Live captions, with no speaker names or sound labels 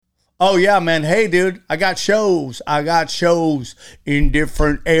Oh, yeah, man. Hey, dude, I got shows. In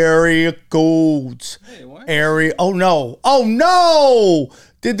different area codes. Hey, what? Oh, no. Oh, no.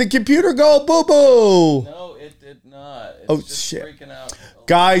 Did the computer go boo-boo? No, it did not. It's Oh, just shit. freaking out.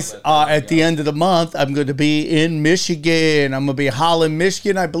 Guys, at the end of the month, I'm going to be in Michigan. I'm going to be in Holland,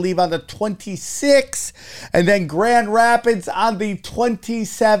 Michigan, I believe on the 26th. And then Grand Rapids on the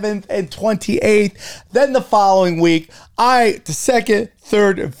 27th and 28th. Then the following week, the 2nd,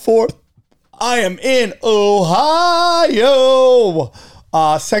 3rd, and 4th, I am in Ohio.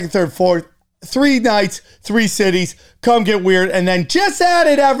 2nd, 3rd, 4th. 3 nights, 3 cities. Come get weird. And then just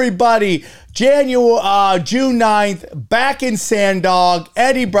added everybody. June 9th, back in Sandog,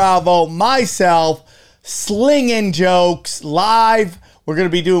 Eddie Bravo, myself, slinging jokes live. We're going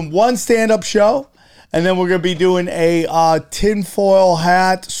to be doing one stand-up show. And then we're going to be doing a tinfoil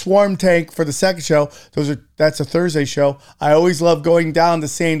hat swarm tank for the second show. That's a Thursday show. I always love going down to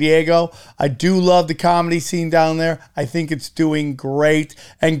San Diego. I do love the comedy scene down there. I think it's doing great.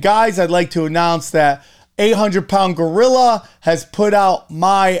 And guys, I'd like to announce that 800 Pound Gorilla has put out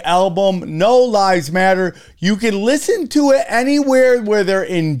my album, No Lives Matter. You can listen to it anywhere where they're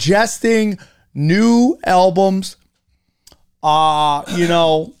ingesting new albums.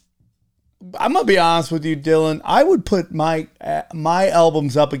 I'm going to be honest with you, Dylan. I would put my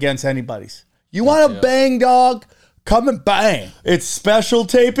albums up against anybody's. You want to bang, dog? Come and bang. It's special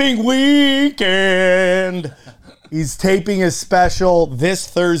taping weekend. He's taping his special this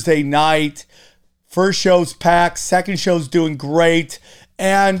Thursday night. First show's packed. Second show's doing great.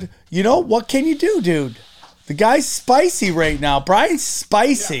 And, what can you do, dude? The guy's spicy right now. Brian's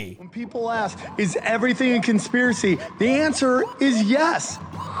spicy. Yeah. When people ask, is everything a conspiracy? The answer is yes.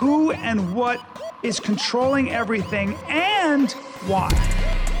 Who and what is controlling everything and why?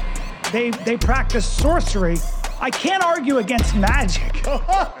 They practice sorcery. I can't argue against magic.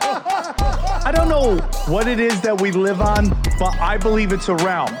 I don't know what it is that we live on, but I believe it's a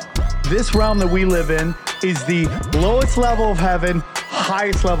realm. This realm that we live in is the lowest level of heaven,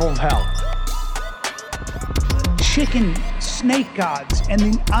 highest level of hell. Chicken snake gods and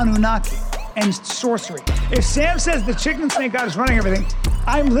the Anunnaki and sorcery. If Sam says the chicken snake god is running everything,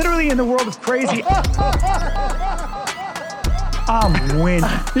 I'm literally in the world of crazy. I'm winning.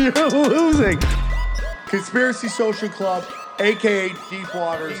 You're losing. Conspiracy Social Club, a.k.a.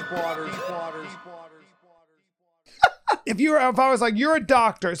 Deepwater. If I was like, you're a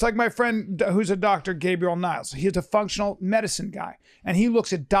doctor, it's like my friend who's a doctor, Gabriel Niles. He's a functional medicine guy. And he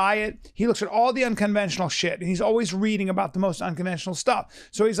looks at diet. He looks at all the unconventional shit. And he's always reading about the most unconventional stuff.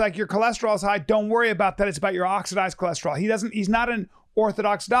 So he's like, your cholesterol is high. Don't worry about that. It's about your oxidized cholesterol. He's not an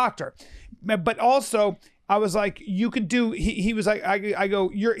orthodox doctor. But also, I was like, you could do, he was like,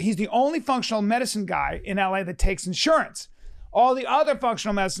 he's the only functional medicine guy in LA that takes insurance. All the other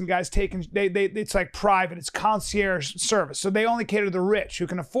functional medicine guys it's like private, it's concierge service. So they only cater to the rich who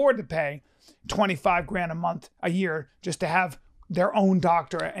can afford to pay $25,000 a month, a year, just to have their own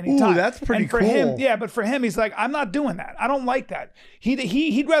doctor at any time. Ooh, that's pretty cool. But for him, he's like, I'm not doing that. I don't like that.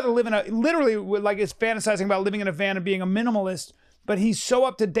 He'd rather live is fantasizing about living in a van and being a minimalist, but he's so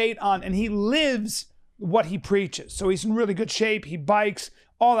up to date on, and he lives what he preaches. So he's in really good shape. He bikes,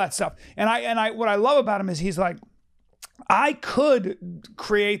 all that stuff. And what I love about him is he's like, I could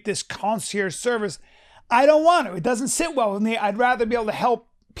create this concierge service. I don't want to. It doesn't sit well with me. I'd rather be able to help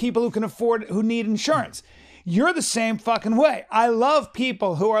people who can afford, who need insurance. You're the same fucking way. I love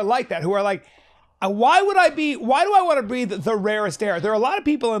people who are like that, who are like, why do I want to breathe the rarest air? There are a lot of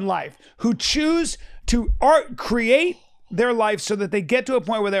people in life who choose to create their life so that they get to a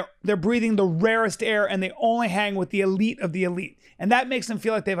point where they're breathing the rarest air and they only hang with the elite of the elite. And that makes them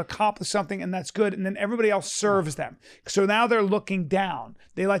feel like they've accomplished something, and that's good. And then everybody else serves them. So now they're looking down.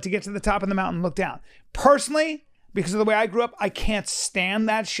 They like to get to the top of the mountain and look down. Personally, because of the way I grew up, I can't stand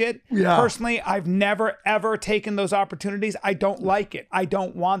that shit. Yeah. Personally, I've never, ever taken those opportunities. I don't like it. I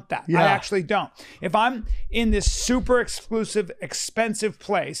don't want that. Yeah. I actually don't. If I'm in this super exclusive, expensive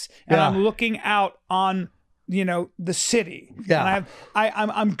place and I'm looking out on the city. Yeah.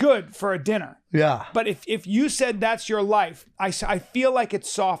 And I'm good for a dinner. Yeah. But if you said that's your life, I feel like it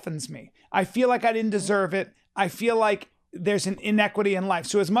softens me. I feel like I didn't deserve it. I feel like there's an inequity in life.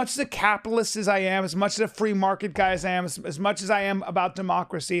 So as much as a capitalist as I am, as much as a free market guy as I am, as much as I am about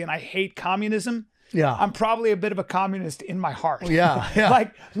democracy and I hate communism, I'm probably a bit of a communist in my heart. Yeah.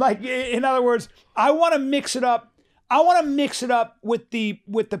 like in other words, I want to mix it up. I want to mix it up with the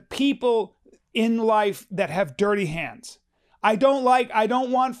people in life that have dirty hands. I don't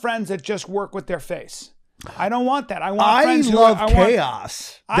want friends that just work with their face. I don't want that. I want friends who love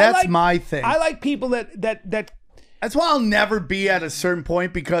chaos. That's my thing. I like people that That's why I'll never be at a certain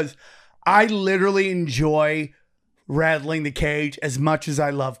point, because I literally enjoy rattling the cage as much as I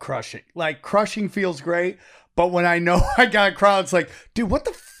love crushing. Like, crushing feels great, but when I know I got a crowd, it's like, dude, what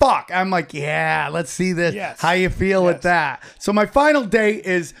the fuck? I'm like, yeah, let's see this. Yes. How you feel with that? So my final date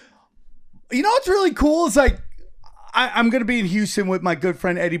is, you know what's really cool is like, I'm going to be in Houston with my good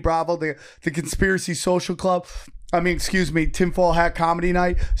friend Eddie Bravo, the Conspiracy Social Club. Tinfoil Hat Comedy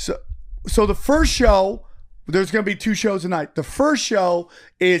Night. So the first show, there's going to be 2 shows a night. The first show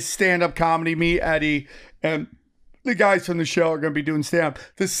is stand-up comedy. Me, Eddie, and the guys from the show are going to be doing stand-up.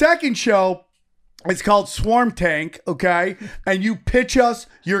 The second show, it's called Swarm Tank, okay? And you pitch us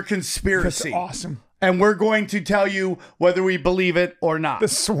your conspiracy. That's awesome. And we're going to tell you whether we believe it or not. The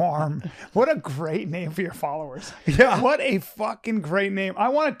Swarm. What a great name for your followers. Yeah. What a fucking great name. I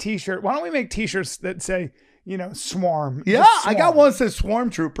want a t-shirt. Why don't we make t-shirts that say, Swarm? Yeah, Just Swarm. I got one that says Swarm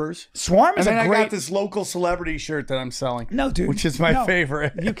Troopers. Swarm is And then a great... I got this local celebrity shirt that I'm selling. No, dude. Which is my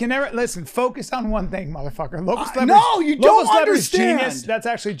favorite. You can never... Listen, focus on one thing, motherfucker. Local celebrities... No, you don't local celebrities, understand. Genius. That's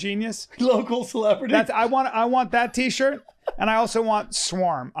actually genius. Local celebrity. I want that t-shirt, and I also want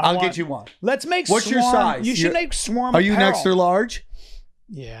Swarm. I'll get you one. Let's make What's Swarm... your size? You should make Swarm Are you apparel. an extra large?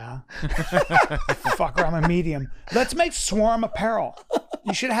 Yeah. Fucker, I'm a medium. Let's make Swarm apparel.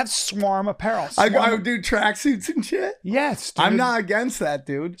 You should have Swarm apparel. I would do tracksuits and shit. Yes, dude. I'm not against that,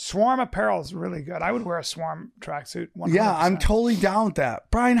 dude. Swarm apparel is really good. I would wear a Swarm tracksuit. 100%. Yeah, I'm totally down with that.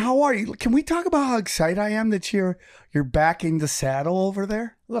 Brian, how are you? Can we talk about how excited I am that you're backing the saddle over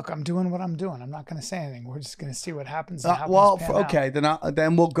there? Look, I'm doing what I'm doing. I'm not going to say anything. We're just going to see what happens. Okay,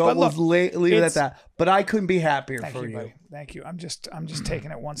 then we'll go. But look, we'll leave it at that. But I couldn't be happier Thank for you, you. buddy. Thank you. I'm just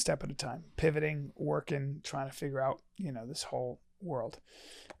taking it one step at a time, pivoting, working, trying to figure out, this whole world.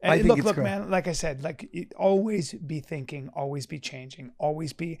 I And think look, great. man. Like I said, always be thinking, always be changing,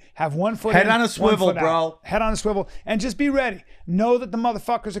 have one foot Head in, on a one swivel, foot out. bro. Head on a swivel, and just be ready. Know that the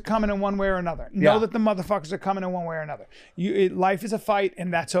motherfuckers are coming in one way or another. Know Yeah. that the motherfuckers are coming in one way or another. Life is a fight,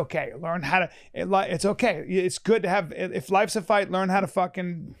 and that's okay. Learn how to. It's okay. It's good to have. If life's a fight, learn how to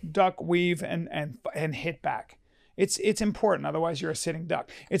fucking duck, weave, and hit back. It's important. Otherwise, you're a sitting duck.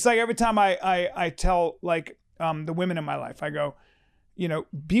 It's like every time I tell the women in my life, I go,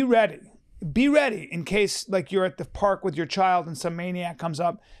 be ready. Be ready in case you're at the park with your child and some maniac comes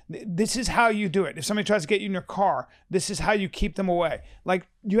up. This is how you do it. If somebody tries to get you in your car, this is how you keep them away.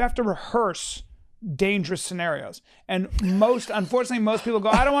 You have to rehearse dangerous scenarios. And unfortunately, most people go,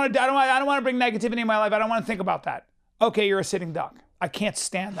 I don't want to bring negativity in my life. I don't want to think about that. Okay, you're a sitting duck. I can't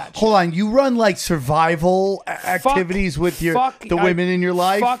stand that shit. Hold on, you run survival activities with the women in your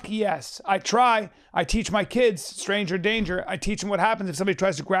life? Fuck yes. I try. I teach my kids stranger danger. I teach them what happens if somebody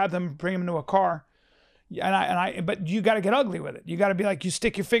tries to grab them and bring them into a car. But you got to get ugly with it. You got to be you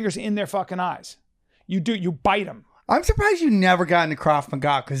stick your fingers in their fucking eyes. You bite them. I'm surprised you never got into Krav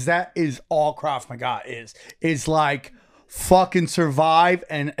Maga, because that is all Krav Maga is fucking survive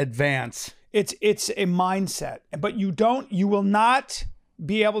and advance. It's a mindset, but you will not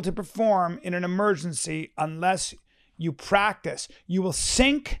be able to perform in an emergency unless you practice. You will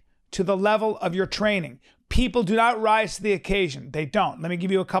sink to the level of your training. People do not rise to the occasion. They don't. Let me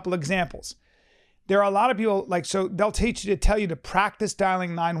give you a couple examples. There are a lot of people so they'll tell you to practice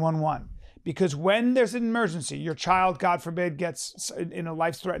dialing 911, because when there's an emergency, your child, God forbid, gets in a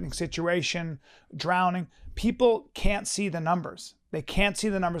life-threatening situation, drowning, people can't see the numbers. They can't see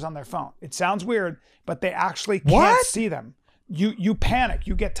the numbers on their phone. It sounds weird, but they actually can't see them. You panic,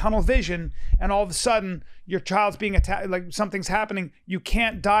 you get tunnel vision, and all of a sudden your child's being attacked, something's happening. You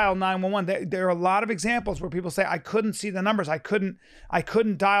can't dial 911. There are a lot of examples where people say, I couldn't see the numbers. I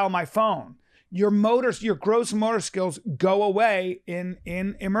couldn't dial my phone. Your gross motor skills go away in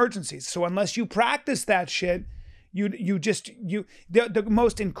emergencies. So unless you practice that shit, the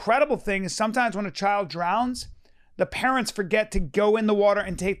most incredible thing is sometimes when a child drowns, the parents forget to go in the water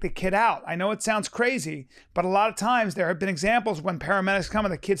and take the kid out. I know it sounds crazy, but a lot of times there have been examples when paramedics come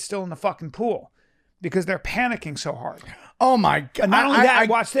and the kid's still in the fucking pool because they're panicking so hard. Oh my God. And not only that,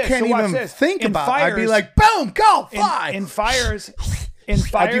 watch this. Can't watch even this. think In about fires, it. I'd be like, boom, go, fly. In fires,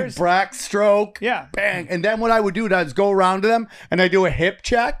 I do backstroke, Yeah. bang. And then what I would do is go around to them and I do a hip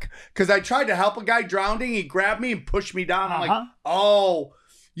check, because I tried to help a guy drowning. He grabbed me and pushed me down. I'm like, oh,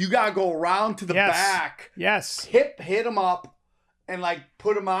 you got to go around to the back. Yes. Hit him up and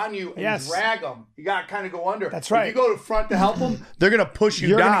put him on you and drag him. You got to kind of go under. That's right. If you go to front to help them, they're going to push you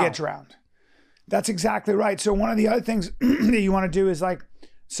You're down. going to get drowned. That's exactly right. So one of the other things that you want to do is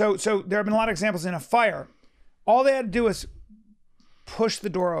so there have been a lot of examples in a fire. All they had to do is push the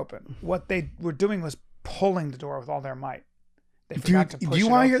door open. What they were doing was pulling the door with all their might. They forgot to Do push you it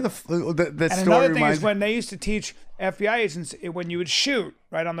want to up. hear the And story? another thing reminds is when they used to teach FBI agents, when you would shoot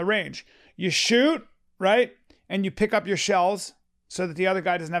right on the range, you shoot right, and you pick up your shells so that the other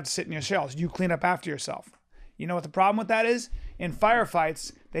guy doesn't have to sit in your shells. You clean up after yourself. You know what the problem with that is? In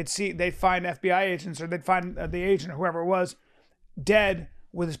firefights, they'd find FBI agents, or they'd find the agent or whoever it was dead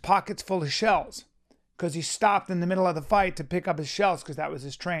with his pockets full of shells because he stopped in the middle of the fight to pick up his shells because that was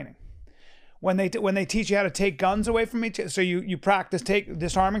his training. When they teach you how to take guns away from each other, so you practice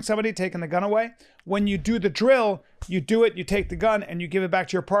disarming somebody, taking the gun away. When you do the drill, you do it, you take the gun and you give it back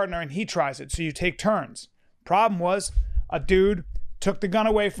to your partner and he tries it. So you take turns. Problem was a dude took the gun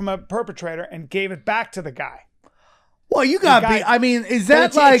away from a perpetrator and gave it back to the guy. Well, you got to be. I mean, is that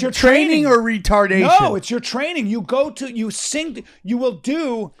it's like your training or retardation? No, it's your training. You sing. You will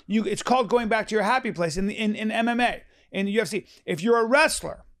do. It's called going back to your happy place in MMA, in the UFC. If you're a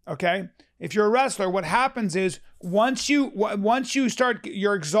wrestler, okay. If you're a wrestler, what happens is once you start,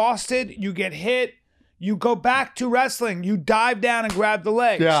 you're exhausted, you get hit, you go back to wrestling, you dive down and grab the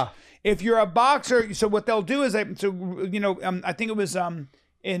legs. Yeah. If you're a boxer, so what they'll do is I think it was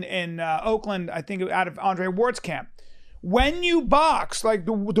in Oakland, I think out of Andre Ward's camp. When you box, like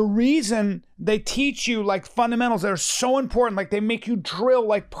the reason they teach you like fundamentals that are so important, like they make you drill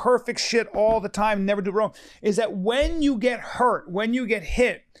like perfect shit all the time, never do wrong, is that when you get hurt, when you get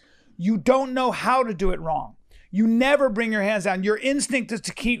hit, you don't know how to do it wrong. You never bring your hands down. Your instinct is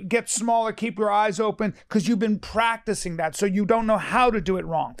to get smaller, keep your eyes open, because you've been practicing that. So you don't know how to do it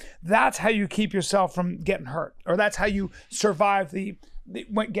wrong. That's how you keep yourself from getting hurt, or that's how you survive the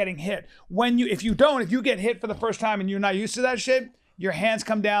getting hit. If you get hit for the first time and you're not used to that shit, your hands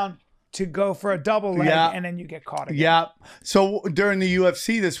come down to go for a double leg, and then you get caught again. Yeah. So during the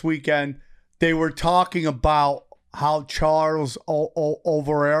UFC this weekend, they were talking about how Charles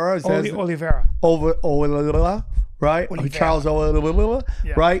Oliveira, right? Charles Oliveira,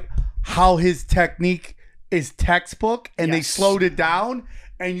 right? How his technique is textbook, and they slowed it down,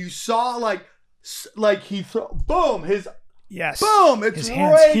 and you saw like he boom, his boom, it's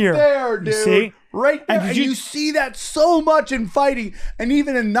right here. There, dude. You see? Right there. And you see that so much in fighting, and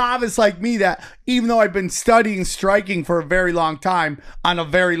even a novice like me, that even though I've been studying striking for a very long time on a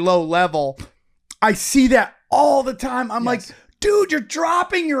very low level, I see that all the time. I'm like, dude, you're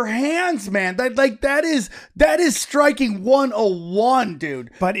dropping your hands, man. That is striking 101,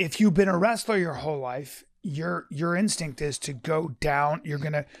 dude. But if you've been a wrestler your whole life, your instinct is to go down.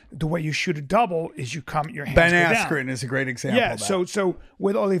 The way you shoot a double is your hands go down. Ben Askren is a great example. Yeah. Of that. So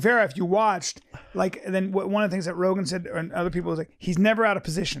with Oliveira, if you watched, then one of the things that Rogan said and other people was like, he's never out of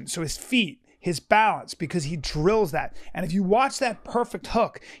position. So his feet, his balance, because he drills that. And if you watch that perfect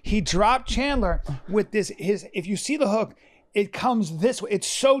hook, he dropped Chandler with this. If you see the hook, it comes this way. It's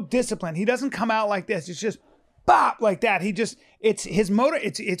so disciplined. He doesn't come out like this. It's just bop like that. It's his motor.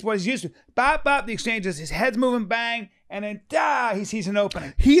 It's what he's used to. Bop, bop. The exchanges. His head's moving, bang, and then he sees an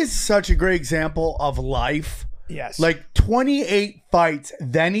opening. He is such a great example of life. Yes. Like 28 fights,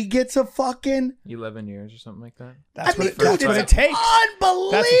 then he gets a fucking 11 years or something like that. That's what it takes.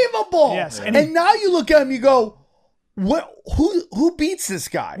 Unbelievable. Yes. And now you look at him, you go, what? Who beats this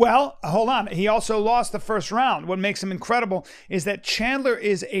guy? Well, hold on. He also lost the first round. What makes him incredible is that Chandler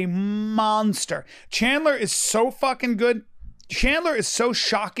is a monster. Chandler is so fucking good. Chandler is so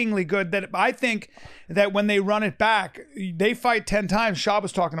shockingly good that I think that when they run it back, they fight 10 times. Shah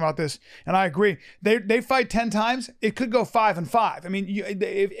was talking about this, and I agree. They fight 10 times, it could go 5-5. I mean,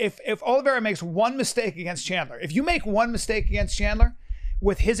 if Oliveira makes one mistake against Chandler, if you make one mistake against Chandler,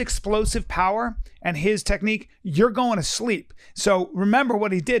 with his explosive power and his technique, you're going to sleep. So remember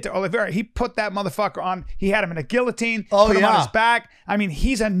what he did to Oliveira. He put that motherfucker on. He had him in a guillotine, put him on his back. I mean,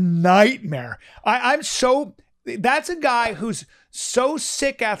 he's a nightmare. That's a guy who's so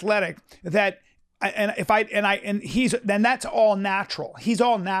sick athletic that, and that's all natural. He's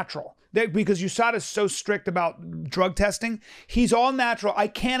all natural. Because USADA is so strict about drug testing, he's all natural. I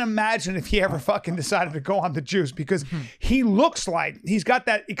can't imagine if he ever fucking decided to go on the juice, because he looks like he's got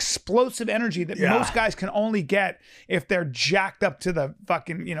that explosive energy that most guys can only get if they're jacked up to the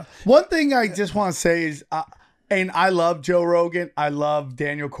fucking, One thing I just want to say is, and I love Joe Rogan, I love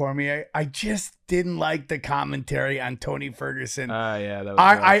Daniel Cormier, I just didn't like the commentary on Tony Ferguson. Yeah, that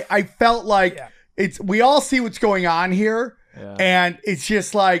was I felt like we all see what's going on here, and it's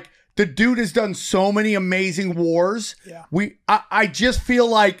just like, the dude has done so many amazing wars. Yeah. I just feel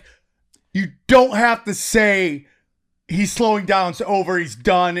like you don't have to say he's slowing down, it's over, he's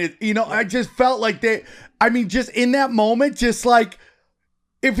done. I just felt like just in that moment, just like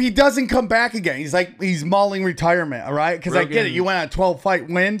if he doesn't come back again, he's mulling retirement, all right? Because I get it. You went on a 12-fight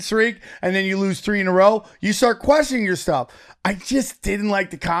win streak, and then you lose 3 in a row. You start questioning your stuff. I just didn't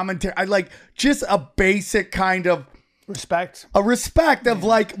like the commentary. I like just a basic kind of respect. A respect of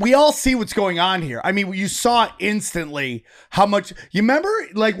like, we all see what's going on here. I mean, you saw instantly how much. You remember,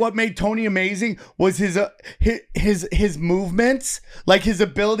 like, what made Tony amazing was his movements, like his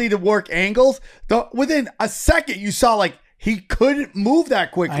ability to work angles. Within a second, you saw like he couldn't move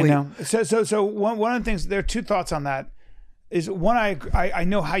that quickly. I know. So one of the things, there are 2 thoughts on that. Is one, I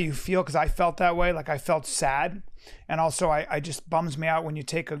know how you feel because I felt that way. Like I felt sad. And also I just bums me out when you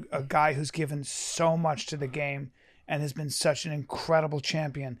take a guy who's given so much to the game and has been such an incredible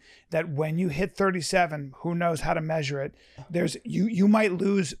champion that when you hit 37, who knows how to measure it? There's you might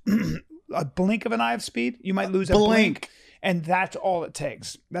lose a blink of an eye of speed. You might lose a blink. And that's all it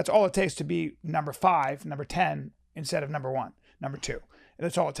takes. That's all it takes to be number 5, number 10 instead of number 1, number 2.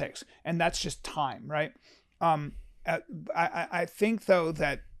 That's all it takes. And that's just time, right? I think though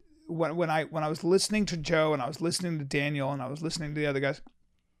that when I was listening to Joe and I was listening to Daniel and I was listening to the other guys,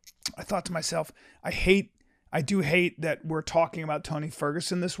 I thought to myself, I do hate that we're talking about Tony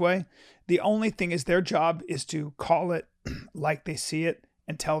Ferguson this way. The only thing is their job is to call it like they see it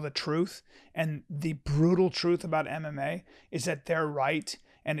and tell the truth. And the brutal truth about MMA is that they're right.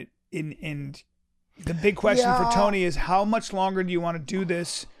 And the big question for Tony is, how much longer do you want to do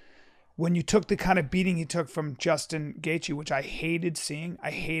this when you took the kind of beating he took from Justin Gaethje, which I hated seeing.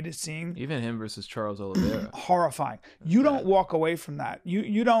 Even him versus Charles Oliveira. Horrifying. You don't walk away from that.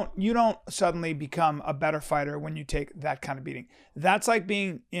 You don't suddenly become a better fighter when you take that kind of beating. That's like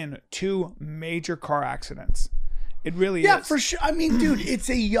being in 2 major car accidents. It really is. Yeah, for sure. I mean, dude, it's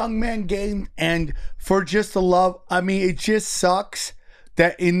a young man game, and for just the love, I mean, it just sucks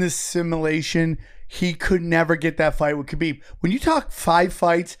that in this simulation he could never get that fight with Khabib. When you talk 5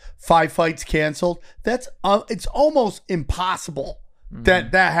 fights canceled, that's it's almost impossible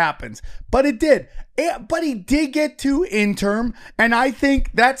that happens. But it did. But he did get to interim, and I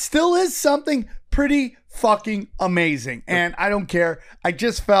think that still is something pretty fucking amazing. And I don't care. I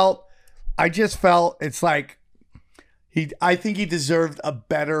just felt it's like I think he deserved a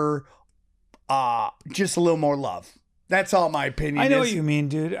better, just a little more love. That's all my opinion. I know what you mean,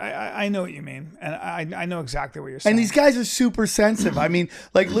 dude. I know what you mean. And I know exactly what you're saying. And these guys are super sensitive. I mean,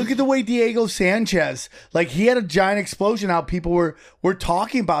 like, look at the way Diego Sanchez, like, he had a giant explosion how people were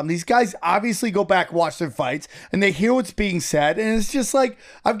talking about him. These guys obviously go back, watch their fights, and they hear what's being said. And it's just like,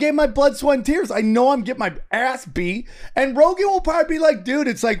 I've gave my blood, sweat, and tears. I know I'm getting my ass beat. And Rogan will probably be like, dude,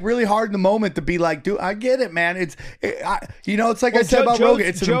 it's like really hard in the moment to be like, dude, I get it, man. It's like I said about Rogan.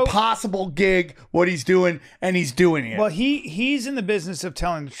 It's an impossible gig, what he's doing, and he's doing it. Well, he's in the business of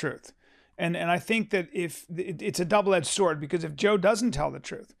telling the truth. And I think that if it's a double-edged sword, because if Joe doesn't tell the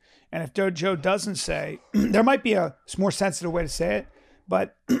truth, and if Joe doesn't say, there might be a more sensitive way to say it,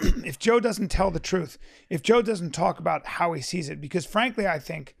 but if Joe doesn't tell the truth, if Joe doesn't talk about how he sees it, because frankly, I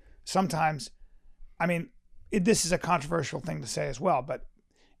think sometimes, I mean, this is a controversial thing to say as well, but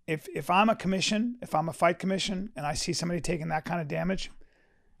if I'm a commission, if I'm a fight commission, and I see somebody taking that kind of damage,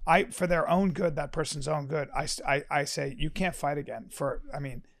 for their own good, that person's own good, I say, you can't fight again.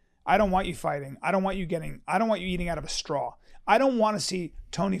 I don't want you fighting. I don't want you eating out of a straw. I don't want to see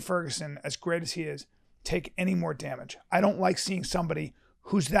Tony Ferguson, as great as he is, take any more damage. I don't like seeing somebody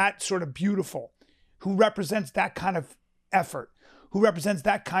who's that sort of beautiful, who represents that kind of effort, who represents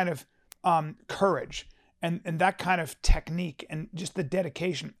that kind of courage and that kind of technique and just the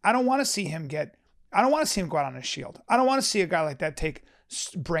dedication. I don't want to see him go out on a shield. I don't want to see a guy like that take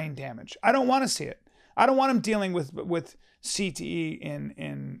brain damage. I don't want to see it. I don't want him dealing with CTE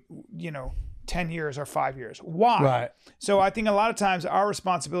in 10 years or 5 years. Why? Right. So I think a lot of times our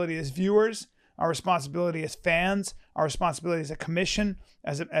responsibility as viewers, our responsibility as fans, our responsibility as a commission,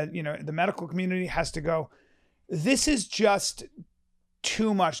 as the medical community has to go, this is just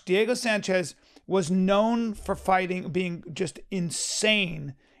too much. Diego Sanchez was known for being just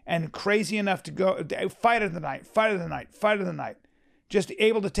insane and crazy enough to go fight of the night. Just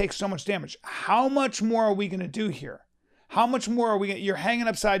able to take so much damage. How much more are we going to do here? How much more are we? You're hanging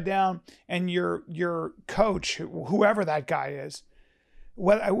upside down, and your coach, whoever that guy is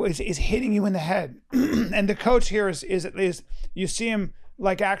hitting you in the head. And the coach here is you see him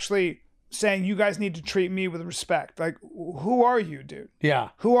like actually saying, "You guys need to treat me with respect." Like, who are you, dude? Yeah.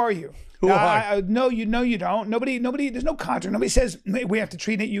 Who are you? No, you don't. Nobody. There's no contract. Nobody says we have to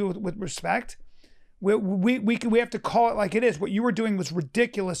treat you with respect. We have to call it like it is. What you were doing was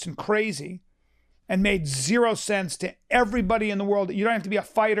ridiculous and crazy, and made zero sense to everybody in the world. You don't have to be a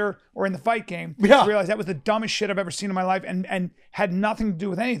fighter or in the fight game Yeah. to realize that was the dumbest shit I've ever seen in my life and had nothing to do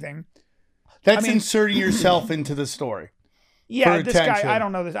with anything. That's inserting yourself into the story. Yeah, For this attention. guy, I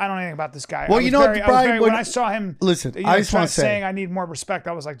don't know this. I don't know anything about this guy. Well, I was you know what, very- I was Brian, very- when- when I saw him, Listen, you I just wanna say- saying I need more respect.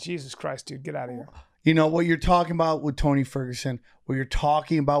 I was like, Jesus Christ, dude, get out of here. You know what you're talking about with Tony Ferguson, what you're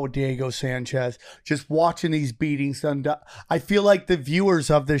talking about with Diego Sanchez, just watching these beatings done. I feel like the viewers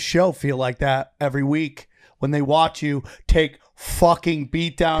of this show feel like that every week when they watch you take fucking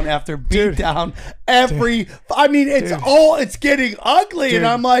beatdown after beatdown I mean, it's getting ugly. And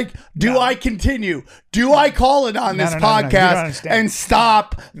I'm like, do I continue? Do I call it on this no, you don't podcast understand. and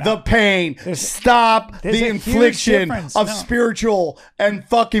stop the pain? Stop there's the a huge infliction difference. of No. spiritual and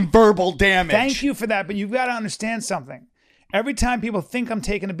fucking verbal damage. Thank you for that, but you've got to understand something. Every time people think I'm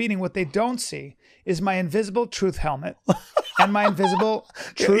taking a beating, what they don't see is my invisible truth helmet and my invisible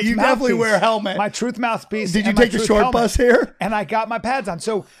truth You mouthpiece. definitely wear a helmet. My truth mouthpiece. Did you and my take the truth short helmet. bus here? And I got my pads on.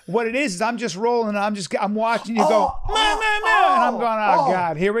 So what it is I'm just rolling and I'm watching you go, and I'm going,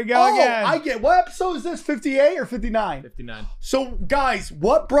 God, here we go again. I get. What episode is this? 58 or 59? 59. So, guys,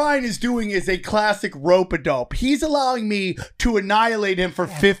 what Brian is doing is a classic rope-a-dope. He's allowing me to annihilate him for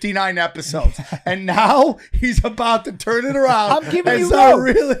 59 episodes. And now he's about to turn it around I'm giving and you start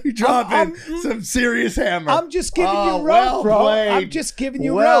rope. really dropping some serious hammer. I'm just giving you rope, well bro. played. I'm just giving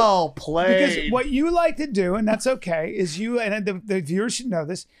you well rope. played. Because what you like to do, and that's okay, is you, and the viewers should know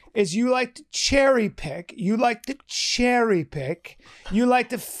this, is you like to cherry pick. You like to cherry pick. You like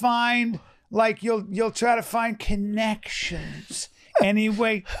to find, like, you'll try to find connections any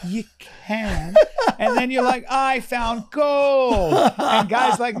way you can. And then you're like, I found gold. And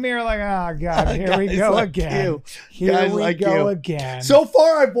guys like me are like, oh, God, here we Guys go like again. you. Here Guys we like go you. again. So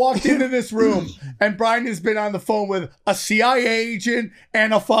far, I've walked into this room and Brian has been on the phone with a CIA agent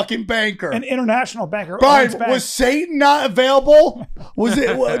and a fucking banker. An international banker. Brian, owns banks. was Satan not available? Was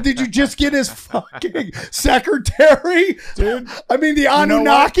it? Did you just get his fucking secretary? Dude, I mean, the know what?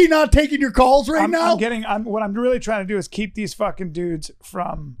 Anunnaki not taking your calls right now? what I'm really trying to do is keep these fucking dudes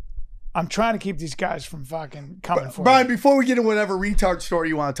from. I'm trying to keep these guys from fucking coming for Brian, me. before we get into whatever retard story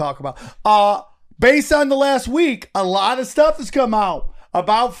you want to talk about, based on the last week, a lot of stuff has come out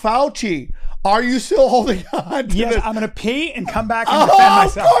about Fauci. Are you still holding on to Yes, this? I'm gonna pee and come back and defend Oh, of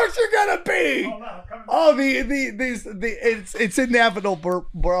myself. course you're gonna be. It's inevitable,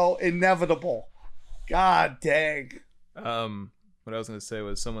 bro. Inevitable. God dang. What I was gonna say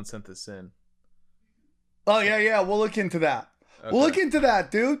was someone sent this in, Oh yeah. We'll look into that. We'll look into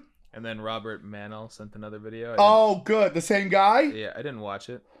that, dude. and then Robert Manel sent another video. Oh, good. The same guy. Yeah, I didn't watch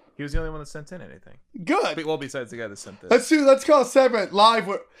it. He was the only one that sent in anything. Good. Well, besides the guy that sent this. Let's call a segment live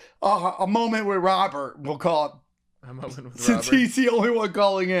with a moment with Robert. We'll call it I'm open with since Robert, he's the only one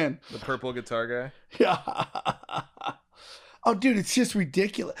calling in. the purple guitar guy. Yeah. Oh, dude, it's just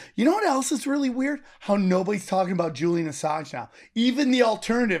ridiculous. You know what else is really weird? How nobody's talking about Julian Assange now. Even the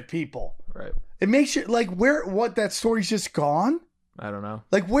alternative people. Right. It makes you like, that story's just gone? I don't know.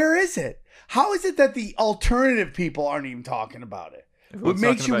 Like, where is it? How is it that the alternative people aren't even talking about it? Everyone's What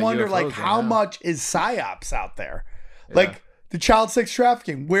makes talking you about wonder, UFOs like, right how now. much is PSYOPs out there? Yeah. Like, the child sex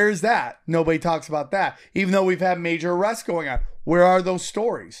trafficking, where is that? Nobody talks about that. Even though we've had major arrests going on. Where are those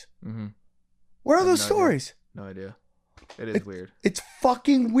stories? Mm-hmm. Where are I have those no idea. stories? No idea. It is weird. It's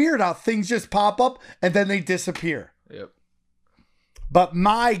fucking weird how things just pop up and then they disappear. Yep. But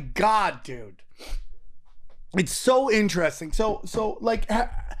my God, dude. It's so interesting. So like,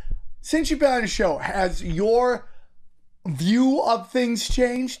 since you've been on the show, has your view of things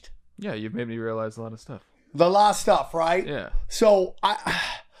changed? Yeah, you've made me realize a lot of stuff. The last stuff, right? Yeah. So,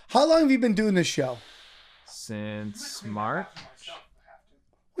 how long have you been doing this show? Since March.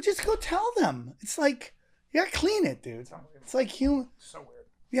 Well, just go tell them. It's like, you gotta clean it, dude. It's like human. So weird.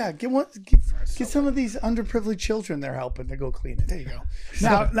 Yeah, get some of these underprivileged children they're helping to go clean it. There you go.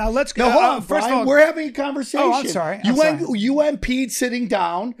 Now let's go. No, hold on, First Brian. of all, We're having a conversation. Oh, I'm sorry. You and Pete sitting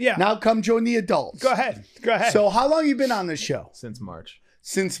down. Yeah. Now come join the adults. go ahead. Go ahead. So how long you been on this show? Since March.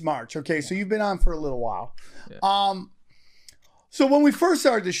 Since March. Okay, so you've been on for a little while. Yeah. So when we first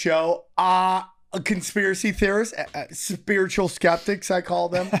started the show, a conspiracy theorists, spiritual skeptics, I call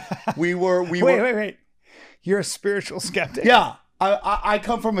them. we were. wait. You're a spiritual skeptic. Yeah. I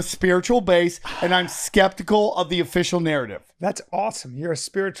come from a spiritual base, and I'm skeptical of the official narrative. That's awesome. You're a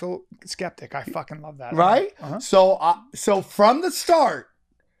spiritual skeptic. I fucking love that. Right? Uh-huh. So from the start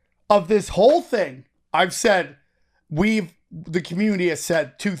of this whole thing, I've said the community has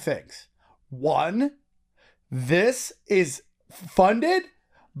said two things. One, this is funded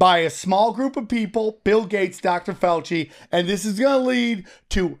by a small group of people, Bill Gates, Dr. Fauci, and this is going to lead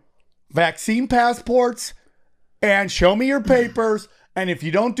to vaccine passports and show me your papers. And if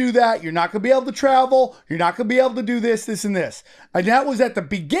you don't do that, you're not going to be able to travel. You're not going to be able to do this, this, and this. And that was at the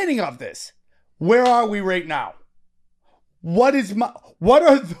beginning of this. Where are we right now? What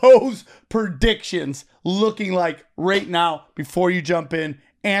are those predictions looking like right now before you jump in?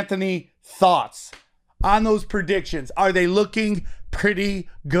 Anthony, thoughts on those predictions? Are they looking pretty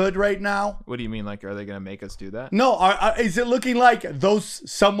good right now? What do you mean? Like, are they going to make us do that? No. Is it looking like those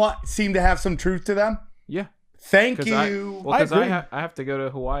somewhat seem to have some truth to them? Yeah. Thank you. Because I have to go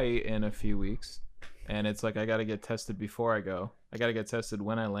to Hawaii in a few weeks, and it's like I got to get tested before I go. I got to get tested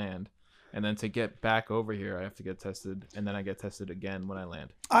when I land, and then to get back over here, I have to get tested, and then I get tested again when I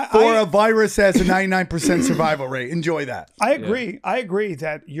land. For a virus that has a 99% survival rate. Enjoy that. I agree. Yeah. I agree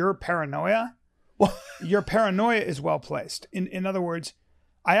that your paranoia is well placed. In other words,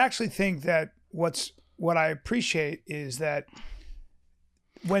 I actually think that what I appreciate is that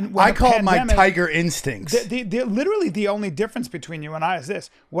when I call it my tiger instincts. Literally the only difference between you and I is this.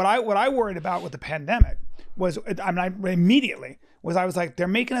 What I worried about with the pandemic was, I was like, they're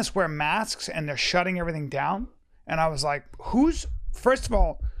making us wear masks and they're shutting everything down. And I was like, first of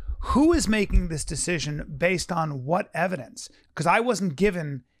all, who is making this decision based on what evidence? Because I wasn't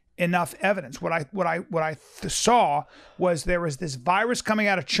given enough evidence. What I saw was there was this virus coming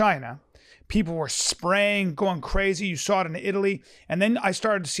out of China. People were spraying, going crazy. You saw it in Italy. And then I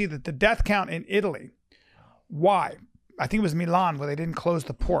started to see that the death count in Italy, why? I think it was Milan where they didn't close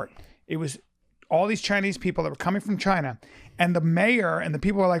the port. It was all these Chinese people that were coming from China. And the mayor and the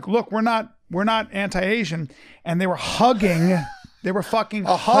people were like, look, we're not anti-Asian. And they were hugging. They were fucking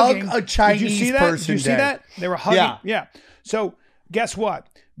hugging. Hug a Chinese person. Did you see that? Did you see that? They were hugging. Yeah. So guess what?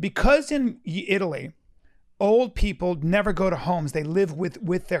 Because in Italy, old people never go to homes. They live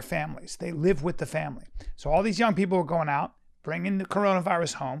with their families. They live with the family. So all these young people are going out, bringing the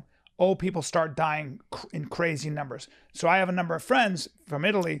coronavirus home. Old people start dying in crazy numbers. So I have a number of friends from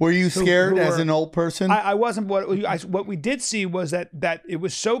Italy. Were you scared as an old person? I wasn't. What we did see was that it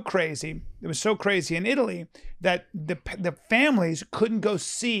was so crazy. It was so crazy in Italy that the families couldn't go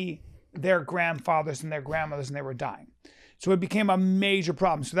see their grandfathers and their grandmothers, and they were dying. So it became a major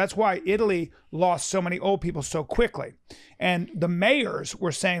problem. So that's why Italy lost so many old people so quickly. And the mayors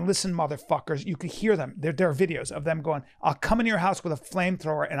were saying, listen, motherfuckers, you could hear them. There are videos of them going, I'll come into your house with a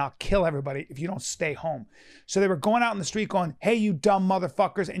flamethrower and I'll kill everybody if you don't stay home. So they were going out in the street going, hey, you dumb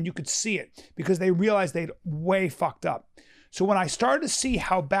motherfuckers. And you could see it because they realized they'd way fucked up. So when I started to see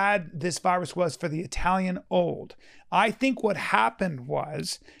how bad this virus was for the Italian old, I think what happened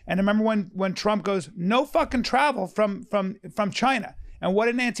was, and I remember when Trump goes, no fucking travel from China. And what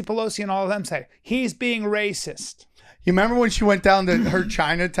did Nancy Pelosi and all of them say? He's being racist. You remember when she went down to her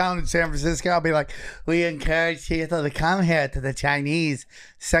Chinatown in San Francisco? I'll be like, we encourage people to come here to the Chinese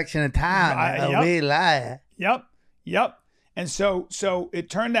section of town. We lie. Yep. And so it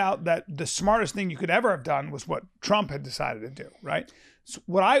turned out that the smartest thing you could ever have done was what Trump had decided to do, right? So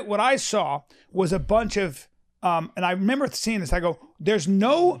what I saw was a bunch of, and I remember seeing this. I go,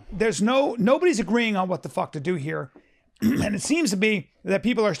 nobody's agreeing on what the fuck to do here, and it seems to be that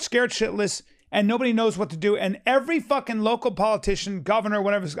people are scared shitless and nobody knows what to do. And every fucking local politician, governor,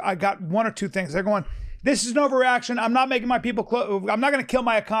 whatever, I got one or two things. They're going, this is an overreaction. I'm not making my people. I'm not going to kill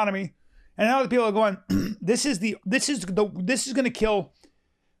my economy. And other people are going, this is going to kill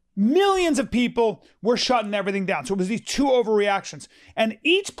millions of people. We're shutting everything down. So it was these two overreactions. And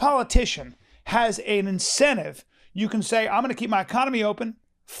each politician has an incentive. You can say, I'm going to keep my economy open.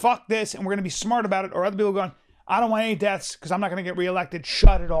 Fuck this. And we're going to be smart about it. Or other people are going, I don't want any deaths because I'm not going to get reelected.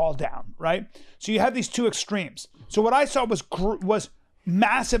 Shut it all down. Right? So you have these two extremes. So what I saw was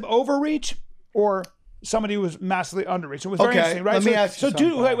massive overreach or somebody who was massively underreach. So it was very interesting, right? Let me ask you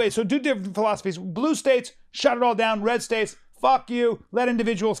something. So do different philosophies. Blue states, shut it all down. Red states, fuck you. Let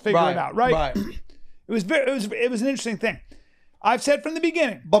individuals figure it out, right? It was an interesting thing. I've said from the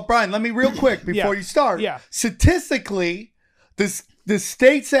beginning. But Brian, let me real quick before you start. Yeah. Statistically, the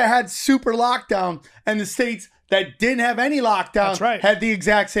states that had super lockdown and the states that didn't have any lockdown had the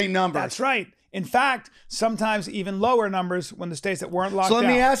exact same numbers. That's right. In fact, sometimes even lower numbers when the states that weren't locked down. So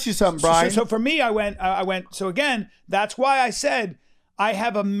let me ask you something, Brian. So for me, I went. So again, that's why I said I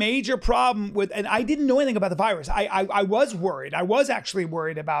have a major problem with, and I didn't know anything about the virus. I was worried. I was actually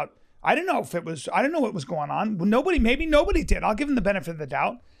worried about. I didn't know what was going on. Maybe nobody did. I'll give them the benefit of the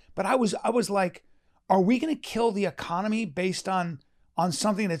doubt. But I was like, are we going to kill the economy based on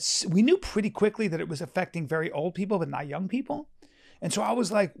something we knew pretty quickly that it was affecting very old people, but not young people? And so I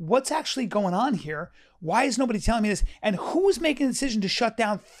was like, what's actually going on here? Why is nobody telling me this? And who's making the decision to shut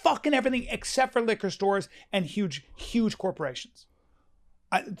down fucking everything except for liquor stores and huge, huge corporations?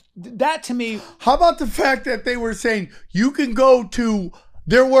 That to me, How about the fact that they were saying you can go to,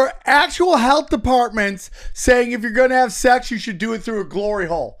 there were actual health departments saying if you're going to have sex, you should do it through a glory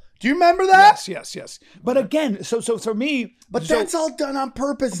hole. Do you remember that? yes. But again, so for me, But that's all done on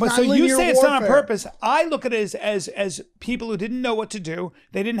purpose. But not so you linear say it's done on warfare. purpose. I look at it as people who didn't know what to do.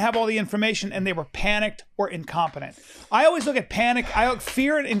 They didn't have all the information and they were panicked or incompetent. I always look at panic.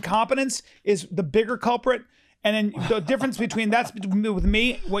 Fear and incompetence is the bigger culprit. And then the difference between that's with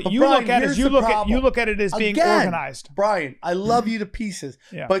me. What But you Brian, look at here's is you the problem. look at it as being Again, organized. Brian, I love you to pieces.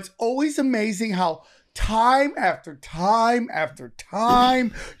 Yeah. But it's always amazing how time after time after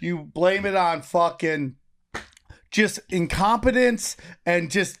time you blame it on fucking just incompetence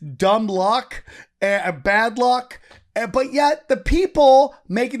and just dumb luck and bad luck. But yet the people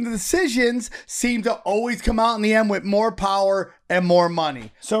making the decisions seem to always come out in the end with more power and more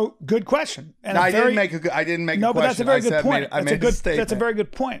money. So good question. And Now, a I very- didn't make a good. I didn't make No, a but that's a question. very I good said point. I made a statement. That's a very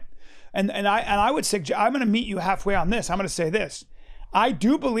good point. And I would suggest I'm going to meet you halfway on this. I'm going to say this. I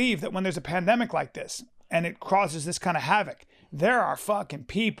do believe that when there's a pandemic like this and it causes this kind of havoc, there are fucking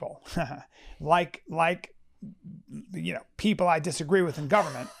people like people I disagree with in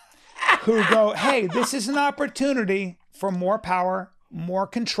government who go, hey, this is an opportunity for more power, more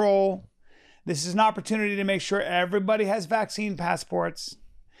control. This is an opportunity to make sure everybody has vaccine passports.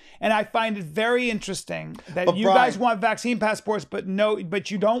 And I find it very interesting that But you Brian- guys want vaccine passports, but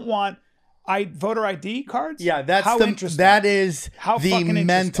you don't want voter ID cards? Yeah, that's How the interesting. that is How the fucking interesting.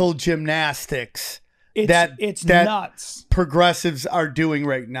 mental gymnastics It's that nuts. progressives are doing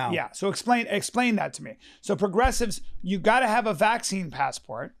right now. Yeah. So explain that to me. So progressives, you got to have a vaccine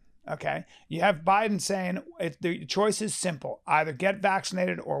passport. Okay. You have Biden saying the choice is simple: either get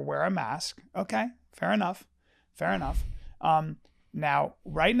vaccinated or wear a mask. Okay. Fair enough. Now,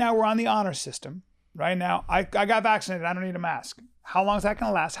 right now we're on the honor system. Right now, I got vaccinated. I don't need a mask. How long is that going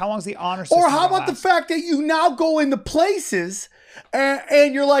to last? How long is the honor system? Or how gonna about the last? fact that you now go into places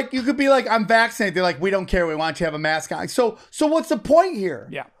and you're like, you could be like, I'm vaccinated. They're like, we don't care. We want you to have a mask on. So what's the point here?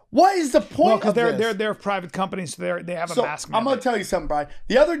 Yeah. What is the point Well, of because this? they're private companies, so they have a So mask I'm gonna mandate. tell you something, Brian.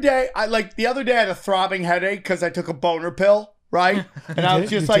 The other day I had a throbbing headache because I took a boner pill, right? And I was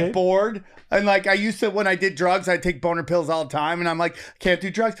just like bored. And like I used to, when I did drugs, I'd take boner pills all the time. And I'm like, can't do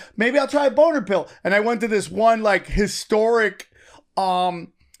drugs. Maybe I'll try a boner pill. And I went to this one like historic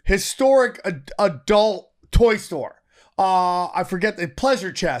adult toy store. I forget the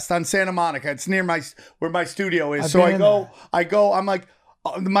Pleasure Chest on Santa Monica. It's near where my studio is. I've So been I in go. I'm like,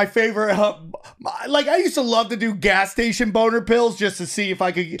 my favorite. Like I used to love to do gas station boner pills just to see if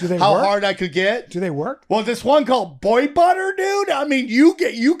I could they how work? hard I could get. Do they work? Well, this one called Boy Butter, dude. I mean, you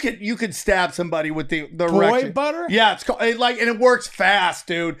could stab somebody with the Boy erection. Butter? Yeah, it's called and it works fast,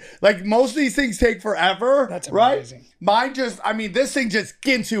 dude. Like most of these things take forever. That's right. amazing. Mine this thing just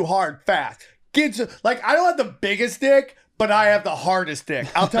gets you hard fast. Like I don't have the biggest dick, but I have the hardest dick.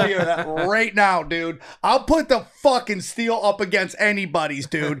 I'll tell you that right now, dude. I'll put the fucking steel up against anybody's,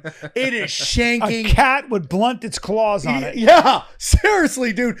 dude. It is A shanking. cat would blunt its claws on it. Yeah,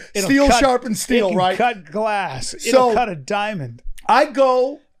 seriously, dude. It'll Steel cut- sharpens steel, it can right? Cut glass. It'll cut a diamond. I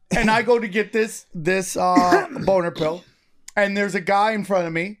go to get this boner pill, and there's a guy in front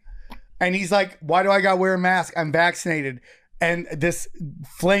of me, and he's like, "Why do I gotta wear a mask? I'm vaccinated." And this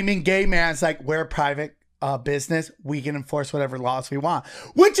flaming gay man's like, "We're a private business. We can enforce whatever laws we want,"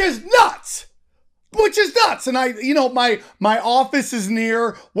 which is nuts. And my office is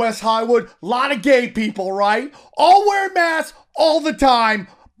near West Hollywood. A lot of gay people, right? All wear masks all the time,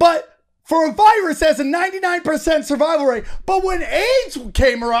 but for a virus that has a 99% survival rate. But when AIDS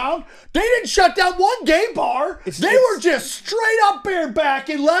came around, they didn't shut down one gay bar. They were just straight up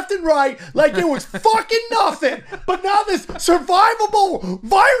barebacking left and right like it was fucking nothing. But now this survivable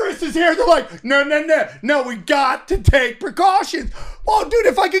virus is here. They're like, no, we got to take precautions. Oh, dude,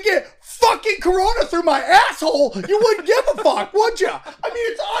 if I could get fucking corona through my asshole, you wouldn't give a fuck, would you? I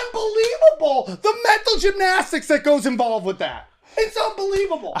mean, it's unbelievable the mental gymnastics that goes involved with that. It's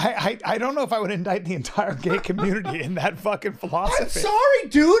unbelievable. I don't know if I would indict the entire gay community in that fucking philosophy. I'm sorry,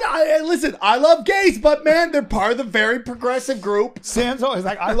 dude. Listen, I love gays, but man, they're part of the very progressive group. Sam's always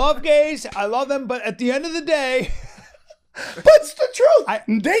like, I love gays, I love them, but at the end of the day, But it's the truth.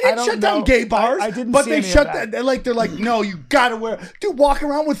 They I didn't don't shut down know. gay bars, I didn't but see they any of shut that. that. They're like, no, you gotta wear. Dude, walking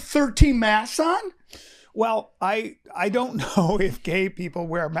around with 13 masks on. well, I don't know if gay people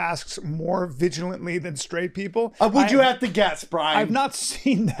wear masks more vigilantly than straight people. Would you have to guess, Brian? I've not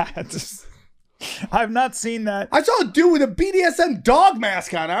seen that. I've not seen that. I saw a dude with a BDSM dog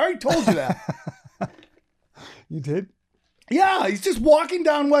mask on. I already told you that. You did? Yeah, he's just walking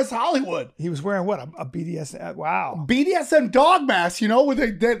down West Hollywood. He was wearing what? A BDSM? Wow. BDSM dog mask, you know,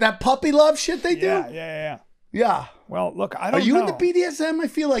 with that puppy love shit they do. Yeah. Yeah. Well, look, I Are don't you know. into BDSM? I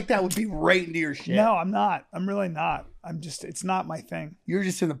feel like that would be right into your shit. No, I'm not. I'm really not. It's not my thing. You're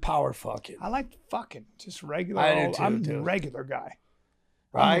just into power fucking. I like fucking just regular. I do old, too, I'm too. a regular guy.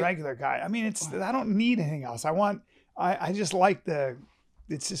 Right? I'm a regular guy. I mean, I don't need anything else. I just like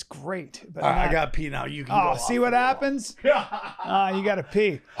it's just great. But All right, I got to pee now. You can go. see what happens? You got to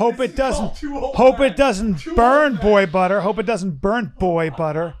pee. Hope it called doesn't burn boy butter. Hope it doesn't burn boy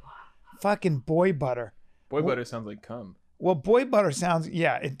butter. Fucking boy butter. Boy butter sounds like cum. Well, boy butter sounds,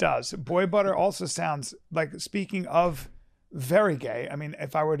 yeah, it does. Boy butter also sounds like, speaking of very gay. I mean,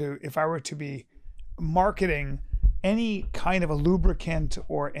 if I were to be marketing any kind of a lubricant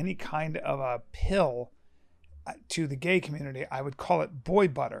or any kind of a pill to the gay community, I would call it boy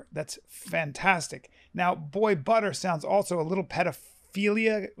butter. That's fantastic. Now, boy butter sounds also a little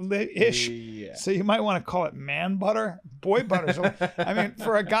pedophilia-ish. Yeah. So you might want to call it man butter. Boy butter. I mean,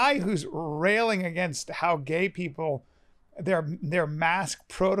 for a guy who's railing against how gay people, their mask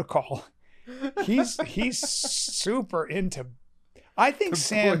protocol, he's super into. I think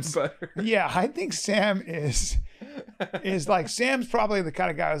Sam's. Yeah, I think Sam is like, Sam's probably the kind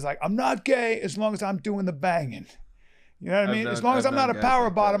of guy who's like, I'm not gay as long as I'm doing the banging. You know what I mean? As long as I'm not a power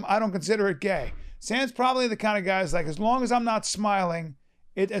bottom, I don't consider it gay. Sam's probably the kind of guy who's like, as long as I'm not smiling,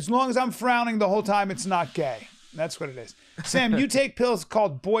 as long as I'm frowning the whole time, it's not gay. That's what it is. Sam, you take pills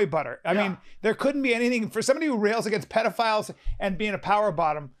called boy butter. I mean, there couldn't be anything for somebody who rails against pedophiles and being a power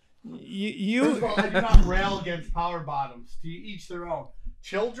bottom. First of all, I do not rail against power bottoms. To each their own.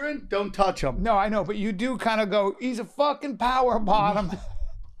 Children, don't touch them. No, I know, but you do kind of go, he's a fucking power bottom.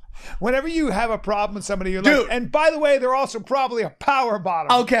 Whenever you have a problem with somebody, you're Dude. like, and by the way, they're also probably a power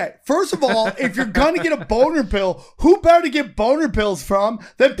bottom. Okay, first of all, if you're gonna get a boner pill, who better to get boner pills from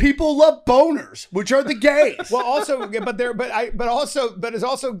than people who love boners, which are the gays? Well, also, but it's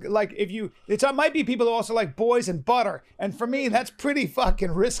also like, it might be people who also like boys and butter, and for me, that's pretty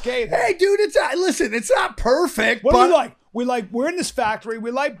fucking risque. Hey, dude, it's not perfect. What but do you like? We're in this factory.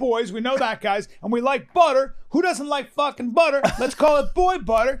 We like boys. We know that, guys. And we like butter. Who doesn't like fucking butter? Let's call it boy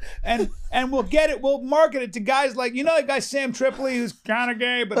butter. And we'll get it. We'll market it to guys like, you know, that guy Sam Tripoli, who's kind of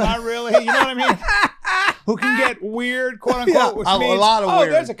gay, but not really. You know what I mean? Who can get weird, quote unquote, Yeah, which a means, lot of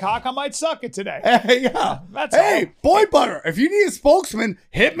weird. There's a cock. I might suck it today. Hey, yeah. That's hey, all. boy butter. If you need a spokesman,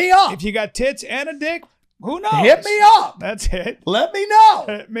 hit me up. If you got tits and a dick, who knows? Hit me up. That's it. Let me know.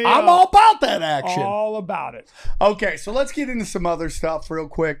 Hit me I'm up. all about that action. All about it. Okay, so let's get into some other stuff real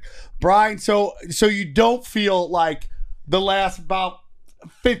quick. Brian, so you don't feel like the last about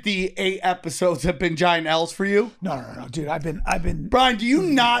 58 episodes have been giant L's for you? No, dude. I've been. Brian, do you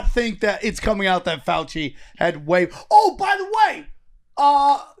not think that it's coming out that Fauci had Oh, by the way,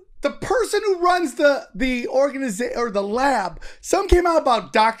 the person who runs the organization or the lab, some came out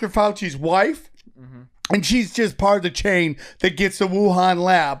about Dr. Fauci's wife. And she's just part of the chain that gets the Wuhan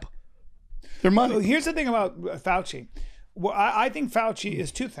lab their money. Well, here's the thing about Fauci. Well, I think Fauci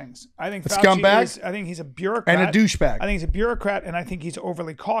is two things. I think Fauci scumbag? I think he's a bureaucrat. And a douchebag. I think he's a bureaucrat, and I think he's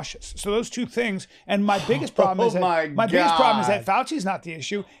overly cautious. So those two things. And my biggest problem is that biggest problem is that Fauci's not the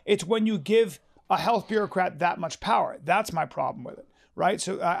issue. It's when you give a health bureaucrat that much power. That's my problem with it. Right?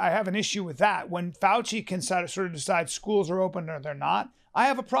 So I have an issue with that. When Fauci can sort of decide schools are open or they're not, I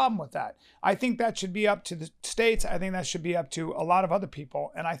have a problem with that. I think that should be up to the states. I think that should be up to a lot of other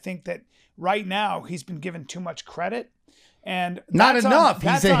people. And I think that right now he's been given too much credit. And not enough.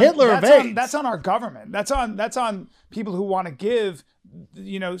 He's a Hitler of AIDS. That's on our government. That's on people who want to give,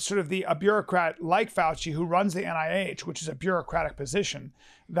 you know, sort of a bureaucrat like Fauci, who runs the NIH, which is a bureaucratic position,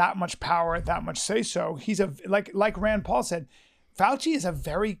 that much power, that much say so. He's like Rand Paul said, Fauci is a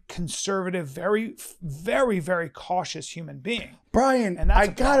very conservative, very, very, very cautious human being. Brian, And that's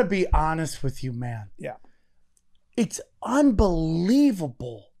I a got to be honest with you, man. Yeah. It's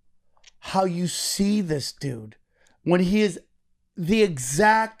unbelievable how you see this dude when he is the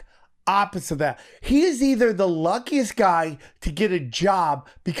exact opposite of that. He is either the luckiest guy to get a job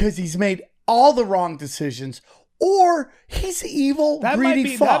because he's made all the wrong decisions, or he's evil,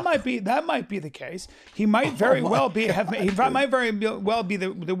 greedy fuck. That might be the case. He might very well be. He might very well be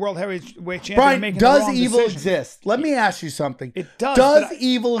the world heavyweight champion. Brian, making does the wrong evil decision. exist? Let me ask you something. It does. Does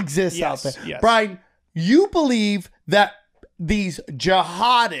evil exist Yes, out there? yes. Brian, you believe that these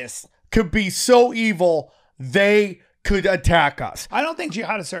jihadists could be so evil they could attack us? I don't think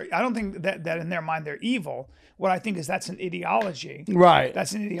jihadists are. I don't think that in their mind they're evil. What I think is that's an ideology. Right.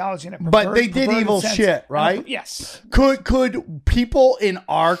 That's an ideology. In a But they did perverted evil sense. shit, right? Yes. Could people in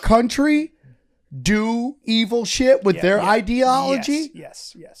our country do evil shit with their ideology?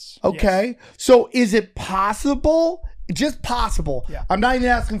 Yes. Okay. So is it possible? Just possible. Yeah. I'm not even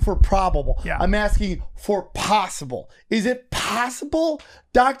asking for probable. Yeah. I'm asking for possible. Is it possible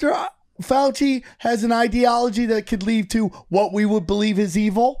Dr. Fauci has an ideology that could lead to what we would believe is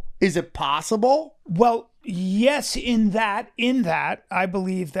evil? Is it possible? Well, yes, in that, I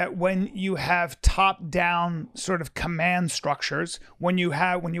believe that when you have top-down sort of command structures, when you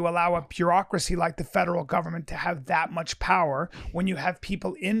allow a bureaucracy like the federal government to have that much power, when you have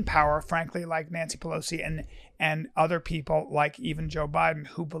people in power, frankly, like Nancy Pelosi and other people like even Joe Biden,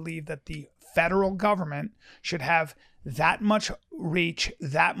 who believe that the federal government should have that much reach,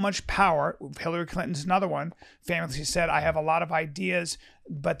 that much power. Hillary Clinton's another one. Famously said, I have a lot of ideas,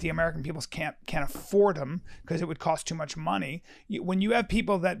 but the American people can't afford them because it would cost too much money. When you have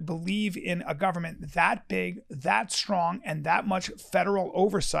people that believe in a government that big, that strong, and that much federal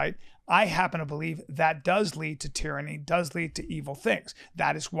oversight, I happen to believe that does lead to tyranny, does lead to evil things.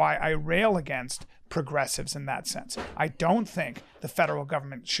 That is why I rail against progressives in that sense. I don't think the federal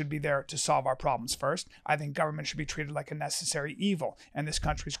government should be there to solve our problems first. I think government should be treated like a necessary evil. And this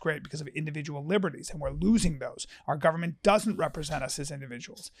country is great because of individual liberties, and we're losing those. Our government doesn't represent us as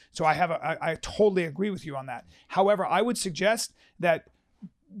individuals. So I totally agree with you on that. However, I would suggest that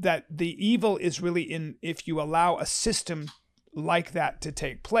the evil is really in if you allow a system like that to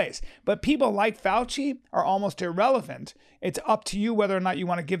take place. But people like Fauci are almost irrelevant. It's up to you whether or not you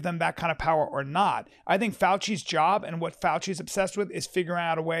want to give them that kind of power or not. I think Fauci's job and what Fauci's obsessed with is figuring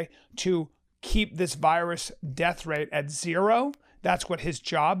out a way to keep this virus death rate at 0. That's what his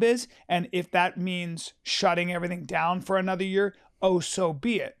job is. And if that means shutting everything down for another year, oh, so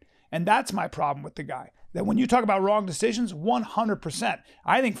be it. And that's my problem with the guy. That when you talk about wrong decisions, 100%.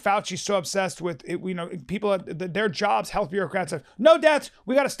 I think Fauci's so obsessed with it, people at their jobs, health bureaucrats, are, no deaths,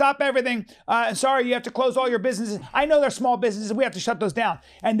 we got to stop everything. Sorry, you have to close all your businesses. I know they're small businesses, we have to shut those down.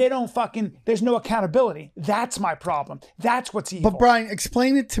 And they don't there's no accountability. That's my problem. That's what's evil. But Brian,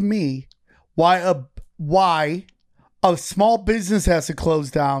 explain it to me why a small business has to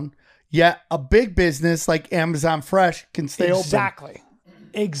close down, yet a big business like Amazon Fresh can stay open.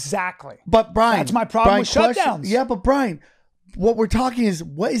 Exactly. But Brian, that's my problem with shutdowns. Yeah, but Brian, what we're talking is,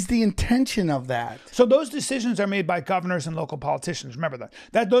 what is the intention of that? So those decisions are made by governors and local politicians. Remember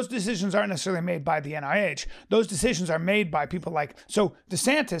that those decisions aren't necessarily made by the NIH. Those decisions are made by people so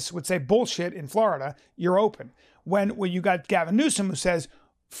DeSantis would say bullshit in Florida, you're open. When you got Gavin Newsom who says,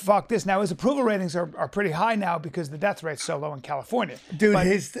 fuck this. Now, his approval ratings are pretty high now because the death rate's so low in California. Dude,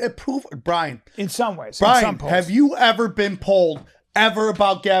 his approval, Brian. In some ways. Brian, in some polls. Have you ever been polled ever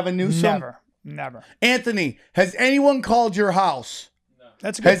about Gavin Newsom? Never. Anthony, has anyone called your house? No.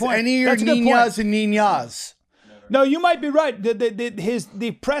 That's a good point. Has any of your ninas and ninas? No, you might be right.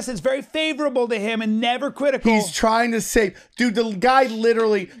 The press is very favorable to him and never critical. He's trying to save. Dude, the guy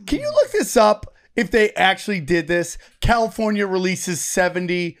literally, can you look this up? If they actually did this, California releases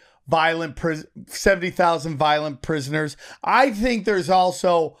 70,000 violent prisoners. I think there's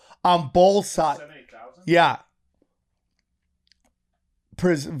also on both sides. 70,000? Yeah.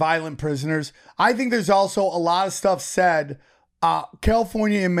 Violent prisoners. I think there's also a lot of stuff said,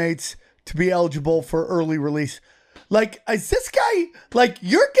 California inmates to be eligible for early release. Like, is this guy,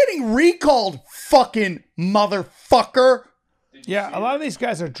 you're getting recalled, fucking motherfucker. Yeah, a lot of these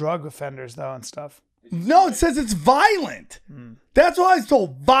guys are drug offenders, though, and stuff. No, it says it's violent. That's what I was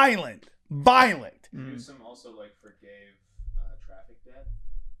told. Violent. Newsom also forgave traffic debt.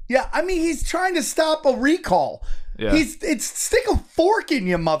 Yeah, I mean, he's trying to stop a recall. Yeah. It's stick a fork in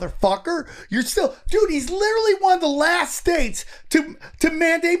you, motherfucker. You're still, dude, he's literally one of the last states to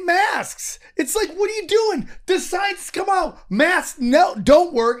mandate masks. It's like, what are you doing? The science come out. Masks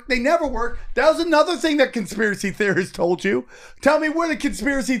don't work. They never work. That was another thing that conspiracy theorists told you. Tell me where the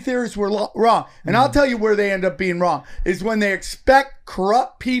conspiracy theorists were wrong. And I'll tell you where they end up being wrong is when they expect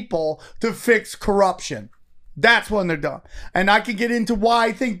corrupt people to fix corruption. That's when they're done. And I can get into why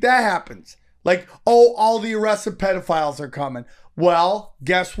I think that happens. All the arrested pedophiles are coming. Well,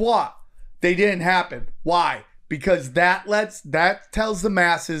 guess what? They didn't happen. Why? Because that tells the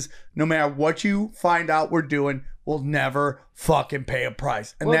masses, no matter what you find out we're doing, we'll never fucking pay a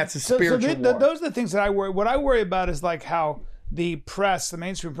price. And that's a spiritual war. Those are the things that I worry. What I worry about is how the press, the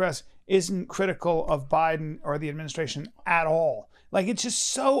mainstream press, isn't critical of Biden or the administration at all. It's just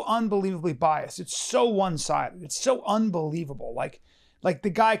so unbelievably biased. It's so one-sided. It's so unbelievable.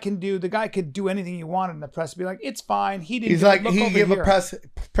 The guy could do anything he wanted in the press. Be like, it's fine. He didn't. He's like, he give a press.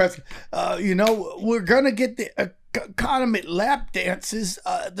 We're gonna get the consummate lap dances.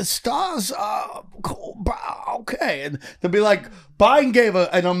 The stars are cool, okay. And they'll be like, Biden gave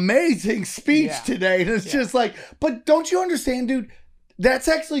an amazing speech today. And it's just like, but don't you understand, dude? That's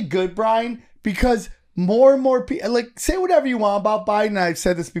actually good, Brian, because more and more people, like, say whatever you want about Biden. I've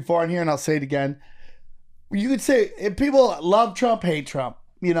said this before on here and I'll say it again. You could say if people love Trump, hate Trump,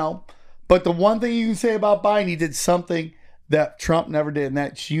 you know. But the one thing you can say about Biden, he did something that Trump never did, and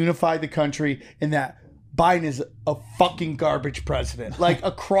that's unify the country, and that Biden is a fucking garbage president, like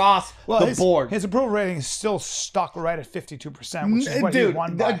across the board. His approval rating is still stuck right at 52%, which is what he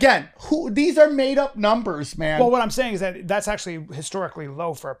won by. Again, these are made up numbers, man. Well, what I'm saying is that that's actually historically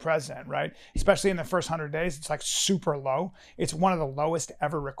low for a president, right? Especially in the first 100 days, it's like super low. It's one of the lowest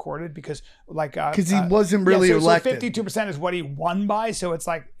ever recorded because he wasn't really elected. So 52% is what he won by, so it's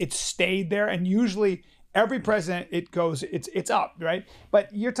like it stayed there, and usually every president, it's up, right?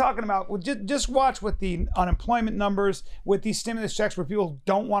 But you're talking about, well, just watch with the unemployment numbers, with these stimulus checks where people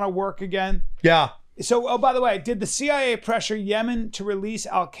don't want to work again. Yeah. So, oh, by the way, did the CIA pressure Yemen to release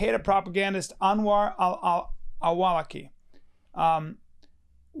Al-Qaeda propagandist Anwar al-Awlaki?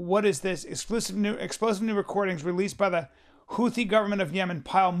 What is this? Explosive new recordings released by the Houthi government of Yemen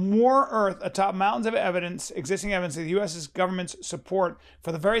pile more earth atop mountains of existing evidence of the U.S. government's support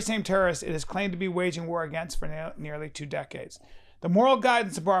for the very same terrorists it has claimed to be waging war against for nearly 2 decades. The Moral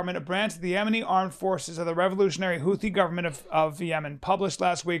Guidance Department, a branch of the Yemeni armed forces of the revolutionary Houthi government of Yemen, published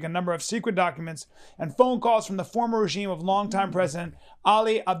last week a number of secret documents and phone calls from the former regime of longtime President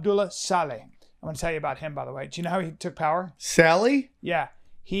Ali Abdullah Saleh. I'm going to tell you about him, by the way. Do you know how he took power? Sally? Yeah.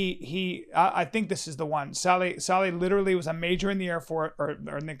 I think this is the one. Saleh literally was a major in the Air Force or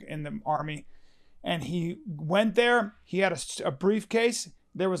in the Army, and he went there. He had a briefcase.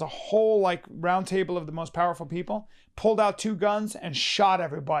 There was a whole round table of the most powerful people. Pulled out 2 guns and shot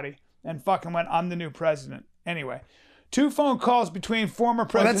everybody, and fucking went, "I'm the new president." Anyway, 2 phone calls between former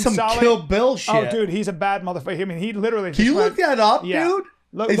President that's some Saleh. Kill Bill shit. Oh, dude, he's a bad motherfucker. I mean, he literally. Can you look that up, dude?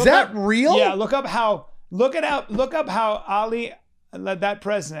 Is that real? Yeah, look up how Ali. That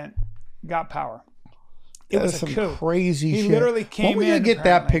president got power. It was a coup. Crazy shit. He literally came in. When are we gonna get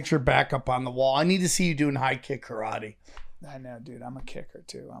that picture back up on the wall? I need to see you doing high kick karate. I know, dude. I'm a kicker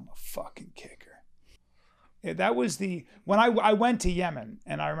too. I'm a fucking kicker. Yeah, that was when I went to Yemen,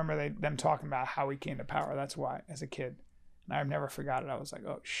 and I remember them talking about how he came to power. That's why, as a kid, and I've never forgot it. I was like,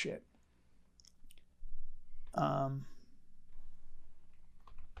 oh shit.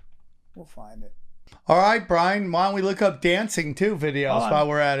 We'll find it. All right, Brian, why don't we look up dancing too videos while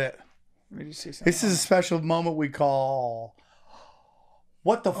we're at it? Let me just see something. This is a special moment we call,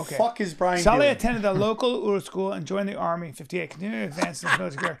 what the fuck is Brian Saleh doing? attended the local Urdu school and joined the army in 58, continuing to advance in his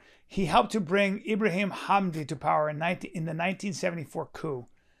military career. He helped to bring Ibrahim Hamdi to power in the 1974 coup,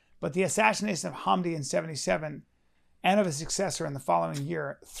 but the assassination of Hamdi in 77 and of his successor in the following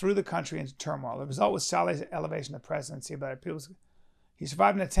year threw the country into turmoil. The result was Saleh's elevation to presidency by the people's. He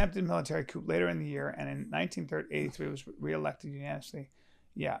survived an attempted military coup later in the year, and in 1983 was re-elected unanimously.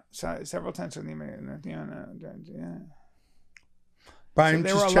 Yeah, so several times. Brian,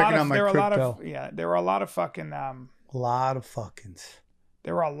 so just checking on my crypto. There were a lot of fucking. A lot of fuckings.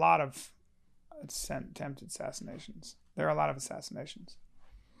 There were a lot of attempted assassinations. There are a lot of assassinations.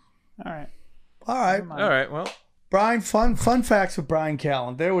 All right. Well, Brian, fun facts with Brian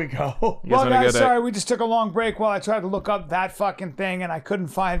Callen. There we go. Well, guys, sorry, we just took a long break while I tried to look up that fucking thing, and I couldn't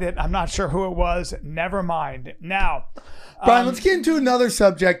find it. I'm not sure who it was. Never mind. Now, Brian, let's get into another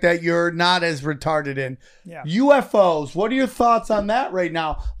subject that you're not as retarded in. Yeah. UFOs. What are your thoughts on that right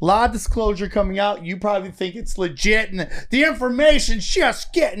now? A lot of disclosure coming out. You probably think it's legit, and the information's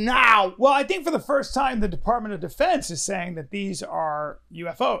just getting out. Well, I think for the first time, the Department of Defense is saying that these are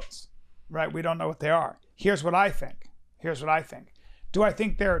UFOs, right? We don't know what they are. Here's what I think. Do I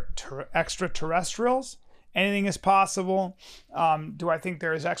think they're extraterrestrials? Anything is possible. Do I think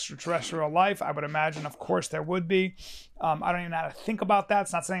there is extraterrestrial life? I would imagine, of course, there would be. I don't even know how to think about that.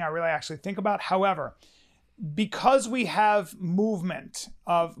 It's not something I really actually think about. However, because we have movement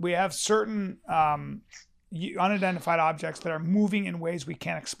we have certain unidentified objects that are moving in ways we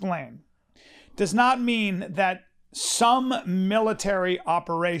can't explain, does not mean that some military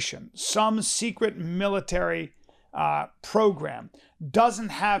operation, some secret military program doesn't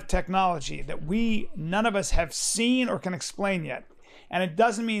have technology that none of us have seen or can explain yet. And it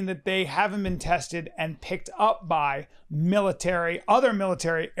doesn't mean that they haven't been tested and picked up by other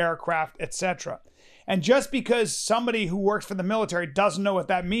military aircraft, etc. And just because somebody who works for the military doesn't know what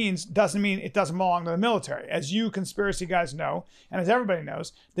that means, doesn't mean it doesn't belong to the military. As you conspiracy guys know, and as everybody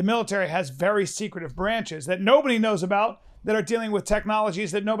knows, the military has very secretive branches that nobody knows about that are dealing with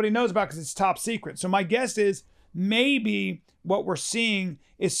technologies that nobody knows about because it's top secret. So my guess is maybe what we're seeing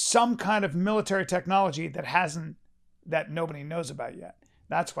is some kind of military technology that nobody knows about yet.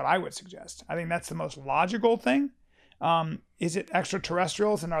 That's what I would suggest. I think that's the most logical thing. Is it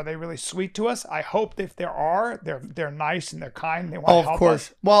extraterrestrials, and are they really sweet to us? I hope if there are, they're nice and they're kind. And they want to help Of course.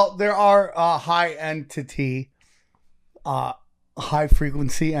 us. Well, there are high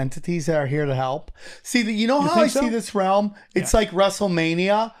frequency entities that are here to help. See, you know how I think so? see this realm? It's like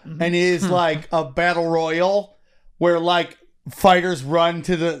WrestleMania, and it is like a battle royal where like fighters run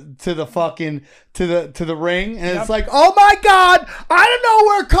to the ring, and it's like, oh my god, I don't know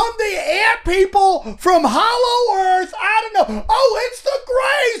where come the ant people from Hollow Earth. I don't know. Oh, it's the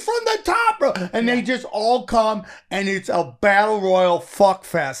Greys from the top, bro. And they just all come, and it's a battle royal fuck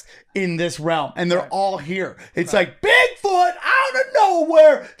fest in this realm, and they're all here. It's like Bigfoot out of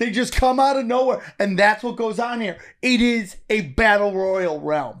nowhere. They just come out of nowhere, and that's what goes on here. It is a battle royal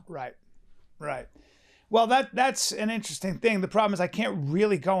realm. Right. Well, that's an interesting thing. The problem is I can't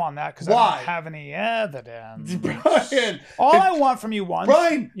really go on that because I Why? don't have any evidence. Brian, All I want from you once,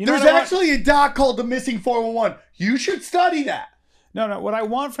 Brian, you know there's what I want? actually a doc called The Missing 411. You should study that. No. What I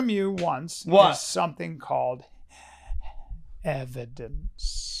want from you once What? is something called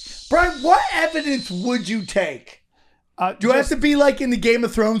evidence. Brian, what evidence would you take? Do you have to be like in the Game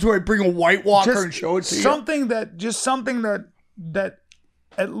of Thrones where I bring a White Walker and show it to you? something that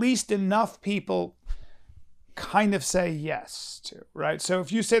at least enough people kind of say yes to, right? So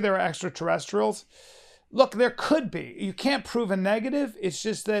if you say there are extraterrestrials, look, there could be. You can't prove a negative. It's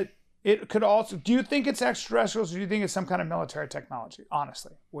just that it could also. Do you think it's extraterrestrials, or do you think it's some kind of military technology?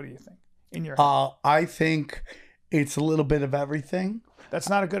 Honestly, what do you think in your head? I think it's a little bit of everything. That's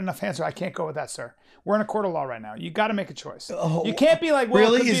not a good enough answer. I can't go with that, sir. We're in a court of law right now. You got to make a choice. Oh, you can't be like, well, it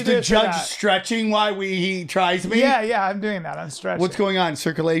really? could be Is the this or judge that. stretching while he tries me? Yeah, I'm doing that. I'm stretching. What's going on?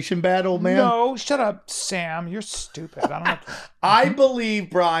 Circulation battle, man? No, shut up, Sam. You're stupid. I don't know. I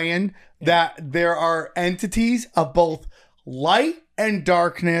believe, Brian, that there are entities of both light and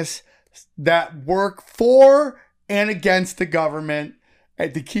darkness that work for and against the government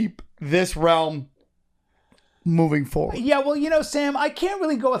and to keep this realm moving forward. Yeah, well, Sam, I can't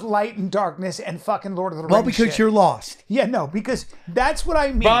really go with light and darkness and fucking Lord of the Rings. Well, because shit. you're lost. Yeah, no, because that's what I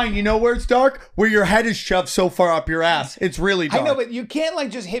mean. Brian, you know where it's dark? Where your head is shoved so far up your ass. It's really dark. I know, but you can't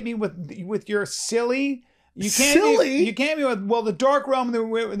like just hit me with your silly. You can't. Silly? You can't be with the dark realm, the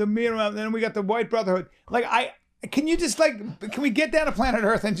mirror realm, and then we got the White Brotherhood. Can you just can we get down to planet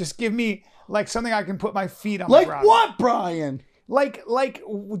Earth and just give me like something I can put my feet on? Like the ground? what, Brian?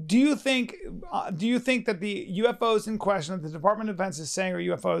 Do you think that the UFOs in question that the Department of Defense is saying are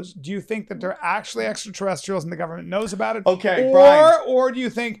UFOs? Do you think that they're actually extraterrestrials and the government knows about it? Okay, Brian. Or do you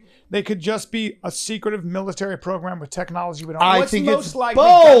think they could just be a secretive military program with technology we don't know? I What's think most it's likely?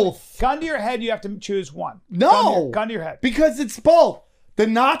 both. Gun to your head, you have to choose one. No. Gun to your head. Because it's both. The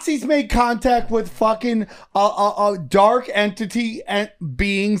Nazis made contact with fucking dark entity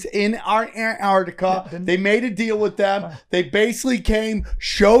beings in our Antarctica. They made a deal with them. They basically came,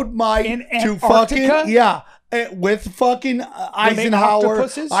 showed might In to Antarctica? fucking with fucking Eisenhower.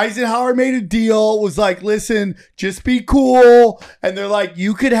 octopuses? Eisenhower made a deal. Was like, listen, just be cool. And they're like,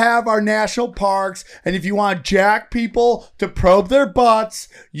 you could have our national parks, and if you want jack people to probe their butts,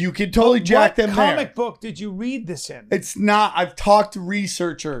 you can totally jack them What there. comic book did you read this in? It's not. I've talked to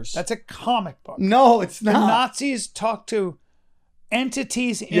researchers. That's a comic book. No, it's The not. Nazis talked to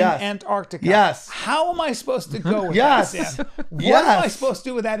entities in Yes. Antarctica. Yes. How am I supposed to go with Yes. that, Sam? What Yes. am I supposed to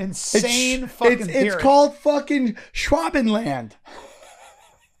do with that insane fucking theory? It's called fucking Schwabenland.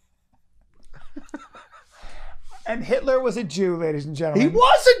 And Hitler was a Jew, ladies and gentlemen. He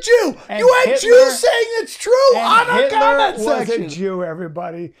was a Jew. And You had Hitler- Jews saying it's true And on our Hitler comment was section. a Jew,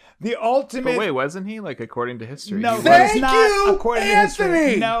 everybody. The ultimate. But wait, wasn't he like according to history? no, he he was? was Thank not you, according Anthony. to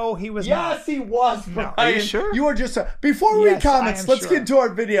history. No, he was not. Yes, he was, Brian. Are you sure? You were just before we read Yes, I comments. am Let's sure. get into our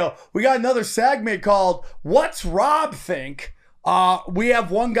video. We got another segment called "What's Rob Think." We have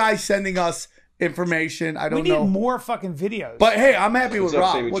one guy sending us information. I We don't need know, more fucking videos. but hey, I'm happy with What's up,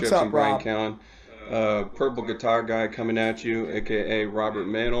 Rob. Sammy What's Chips up, and Brian Rob? Callen? Purple Guitar Guy coming at you, aka Robert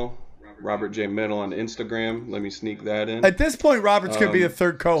Mantle, Robert J. Mantle on Instagram. Let me sneak that in. At this point, Robert's gonna be the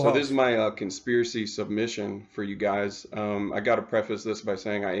third co-host. So this is my conspiracy submission for you guys. I got to preface this by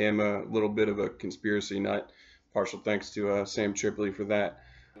saying I am a little bit of a conspiracy nut. Partial thanks to Sam Tripoli for that.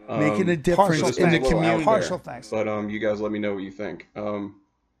 Making a difference partial in the thanks. community. Partial thanks. But you guys let me know what you think.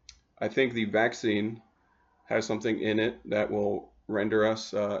 I think the vaccine has something in it that will render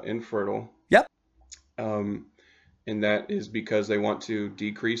us infertile. Yep. And that is because they want to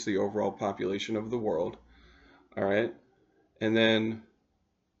decrease the overall population of the world. All right. And then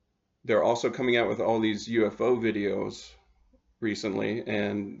they're also coming out with all these UFO videos recently,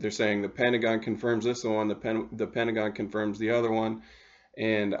 and they're saying the Pentagon confirms this one, the Pentagon confirms the other one,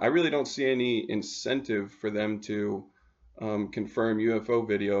 and I really don't see any incentive for them to confirm UFO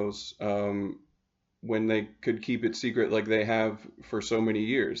videos when they could keep it secret like they have for so many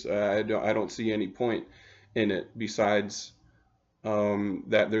years. I don't see any point in it besides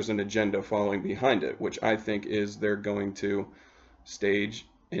that there's an agenda following behind it, which I think is they're going to stage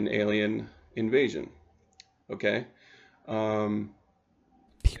an alien invasion. Okay? Now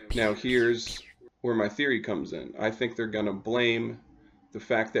here's where my theory comes in. I think they're going to blame the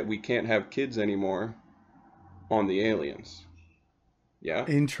fact that we can't have kids anymore on the aliens. Yeah?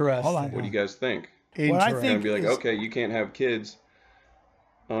 Interesting. Hold on. What do you guys think? What I They're think gonna be like, is, okay, you can't have kids.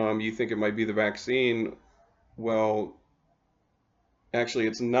 You think it might be the vaccine. Well, actually,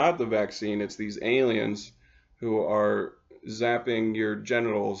 it's not the vaccine. It's these aliens who are zapping your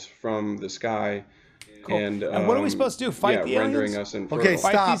genitals from the sky. Cool. And what are we supposed to do? Fight the rendering aliens? us infertile. Okay,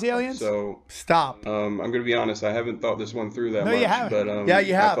 Fight stop. these aliens? So Stop. I'm going to be honest. I haven't thought this one through that No, much. you haven't. But Yeah,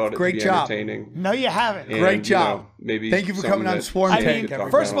 you I have. thought it Great to be job. entertaining. No, you haven't. And, Great job. maybe Thank you for something coming on that Swarm Sam Tank. could talk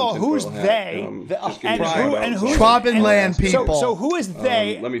First of about all, on who's Tinfoil Hat. they? Just And give me who- a and shout-out. who's- Trump and land So, people. so who is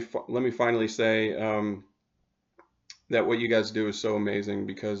they? Let me finally say that what you guys do is so amazing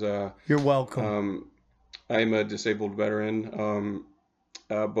because You're welcome. I'm a disabled veteran.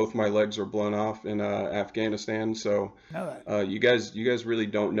 Both my legs were blown off in Afghanistan, so Know that. you guys really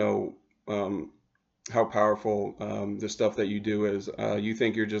don't know how powerful the stuff that you do is. You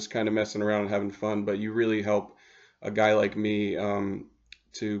think you're just kind of messing around and having fun, but you really help a guy like me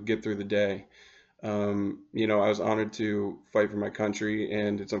to get through the day. I was honored to fight for my country,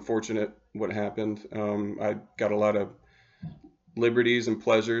 and it's unfortunate what happened. I got a lot of liberties and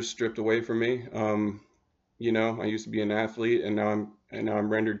pleasures stripped away from me. I used to be an athlete, and now I'm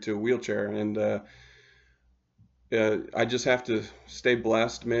rendered to a wheelchair, and I just have to stay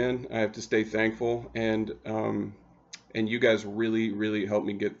blessed, man. I have to stay thankful, and you guys really, really helped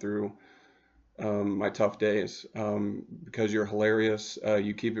me get through my tough days because you're hilarious.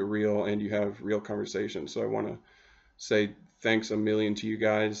 You keep it real, and you have real conversations. So I want to say thanks a million to you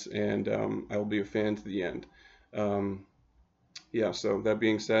guys, and I will be a fan to the end. So that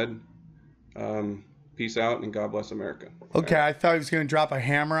being said, peace out, and God bless America. Okay, I thought he was going to drop a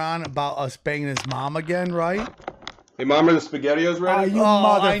hammer on about us banging his mom again, right? Hey, Mom, are the SpaghettiOs ready? You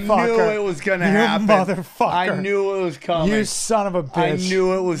I motherfucker. knew it was going to You happen. motherfucker. I knew it was coming. You son of a bitch. I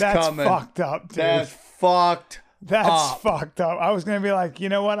knew it was That's coming. fucked up, dude. That's fucked That's up. fucked up. I was gonna be like, you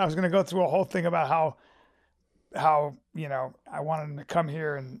know what? I was gonna go through a whole thing about how I wanted him to come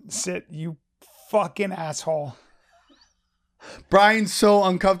here and sit. You fucking asshole. Brian's so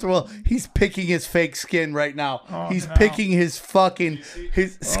uncomfortable. He's picking his fake skin right now. He's picking his fucking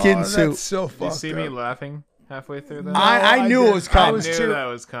skin suit. That's so Did you fucked see up. me laughing halfway through that? I knew it was I coming. knew that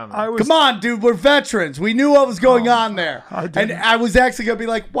was coming. I was Come on, dude. We're veterans. We knew what was going on there. And I was actually going to be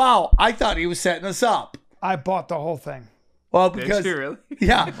like, wow, I thought he was setting us up. I bought the whole thing. Well, Did because, you really?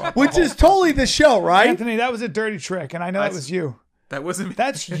 yeah, which is totally the show, right? Anthony, that was a dirty trick, and I know that was you. That wasn't me.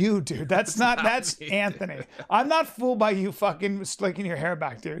 That's you, dude. That's Anthony. I'm not fooled by you fucking slicking your hair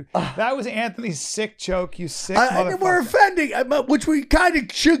back, dude. That was Anthony's sick joke, you sick And we're motherfucker. offending, which we kind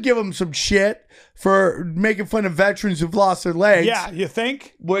of should give him some shit for making fun of veterans who've lost their legs. Yeah, you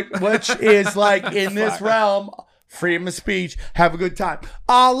think? Which is like in this realm, freedom of speech, have a good time.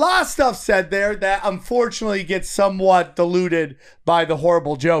 A lot of stuff said there that unfortunately gets somewhat diluted by the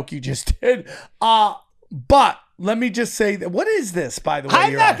horrible joke you just did. But let me just say that, what is this, by the way?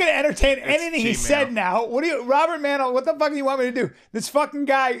 I'm you're not on? going to entertain anything he Gmail. said now. Robert Mantle, what the fuck do you want me to do? This fucking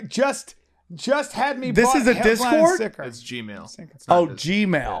guy just had me This bought is a headline Discord? sticker. It's Gmail. It's Oh, not this-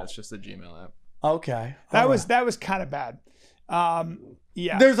 Gmail. Yeah, it's just a Gmail app. Okay. That was kind of bad.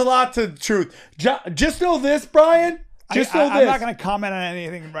 Yeah. There's a lot to the truth. Just know this, Brian. Just know I'm this. not going to comment on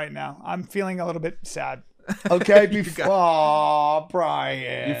anything right now. I'm feeling a little bit sad. Okay. Before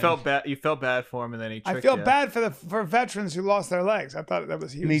Brian. You felt bad. You felt bad for him, and then he. I tricked feel you. bad for veterans who lost their legs. I thought that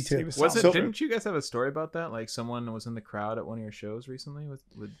was huge. Me too. He was Was it? telling the Didn't truth. you guys have a story about that? Like someone was in the crowd at one of your shows recently with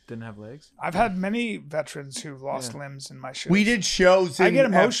didn't have legs. I've had many veterans who lost limbs in my shows. We did shows in I get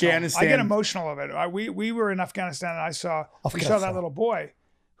emotional. Afghanistan. I get emotional of it. We were in Afghanistan, and we saw that little boy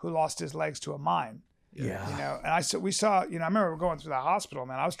who lost his legs to a mine. Yeah. You know, and we saw. You know, I remember going through the hospital,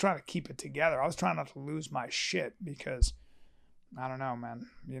 man. I was trying to keep it together. I was trying not to lose my shit because, I don't know, man.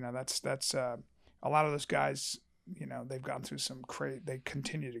 You know, that's a lot of those guys. You know, they've gone through some they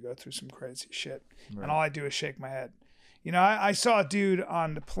continue to go through some crazy shit, and all I do is shake my head. You know, I saw a dude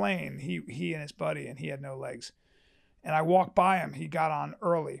on the plane. He and his buddy, and he had no legs. And I walked by him. He got on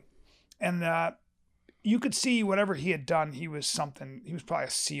early, you could see whatever he had done, he was something. He was probably a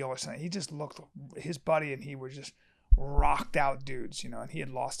SEAL or something. He just looked, his buddy and he were just rocked out dudes, and he had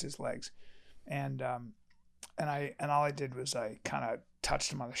lost his legs. And all I did was I kind of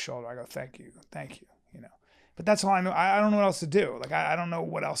touched him on the shoulder. I go, thank you. But that's all I know. I don't know what else to do. Like, I don't know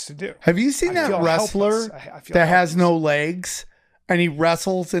what else to do. Have you seen that wrestler that has no legs? And he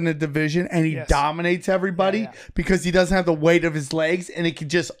wrestles in a division and he dominates everybody because he doesn't have the weight of his legs, and it could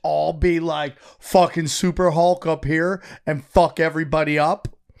just all be like fucking Super Hulk up here and fuck everybody up.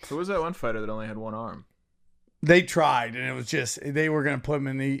 Who was that one fighter that only had one arm? They tried, and it was just, they were going to put him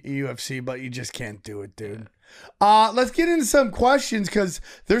in the UFC, but you just can't do it, dude. Let's get into some questions because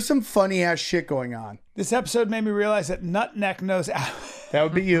there's some funny ass shit going on. This episode made me realize that Nutneck knows that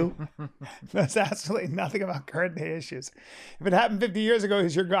would be you. Knows absolutely nothing about current day issues. If it happened 50 years ago,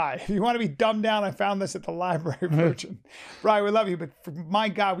 he's your guy. If you want to be dumbed down, I found this at the library version. Brian, we love you, but for my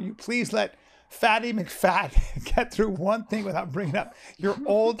God, will you please let Fatty McFat get through one thing without bringing up your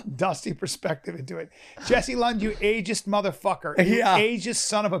old dusty perspective into it? Jesse Lund, you ageist motherfucker. You ageist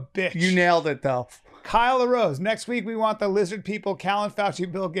son of a bitch. You nailed it, though. Kyle LaRose, next week we want the lizard people, Callan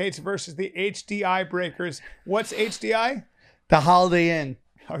Fauci, Bill Gates versus the HDI breakers. What's HDI? The Holiday Inn.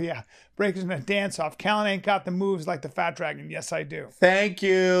 Oh, yeah. Breakers in a dance-off. Callan ain't got the moves like the Fat Dragon. Yes, I do. Thank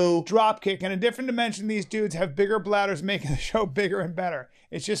you. Dropkick. In a different dimension, these dudes have bigger bladders, making the show bigger and better.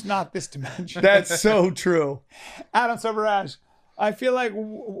 It's just not this dimension. That's so true. Adam Soberaj. I feel like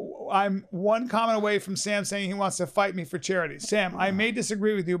I'm one comment away from Sam saying he wants to fight me for charity. Sam, I may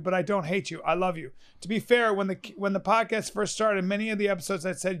disagree with you, but I don't hate you. I love you. To be fair, when the podcast first started, many of the episodes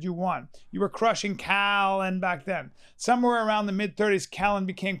I said you won. You were crushing Callan back then. Somewhere around the mid-30s, Callan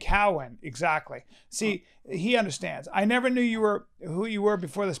became Cowan. Exactly. See, he understands. I never knew who you were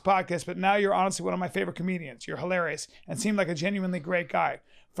before this podcast, but now you're honestly one of my favorite comedians. You're hilarious and seem like a genuinely great guy.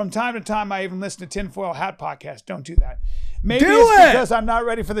 From time to time, I even listen to Tinfoil Hat podcast. Don't do that. Maybe it's because I'm not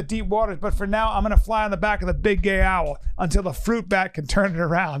ready for the deep waters, but for now, I'm going to fly on the back of the big gay owl until the fruit bat can turn it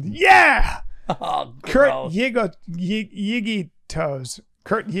around. Yeah! Oh, Kurt Yiggy Toes.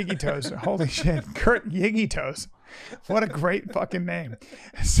 Kurt Yiggy Toes. Holy shit. Kurt Yiggy Toes. What a great fucking name.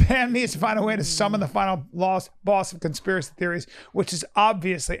 Sam needs to find a way to summon the final boss of conspiracy theories, which is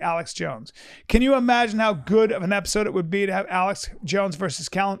obviously Alex Jones. Can you imagine how good of an episode it would be to have Alex Jones versus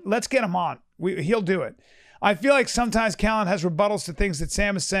Callan? Let's get him on. He'll do it. I feel like sometimes Callan has rebuttals to things that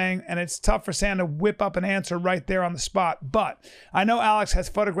Sam is saying, and it's tough for Sam to whip up an answer right there on the spot. But I know Alex has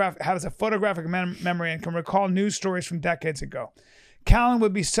a photographic memory and can recall news stories from decades ago. Alex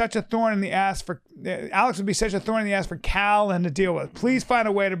would be such a thorn in the ass for Callan to deal with. Please find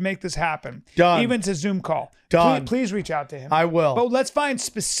a way to make this happen. Done. Even to Zoom call. Done. Please reach out to him. I will. But let's find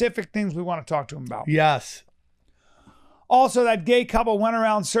specific things we want to talk to him about. Yes. Also, that gay couple went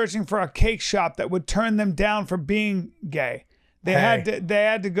around searching for a cake shop that would turn them down for being gay. They had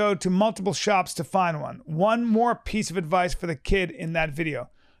to go to multiple shops to find one. One more piece of advice for the kid in that video.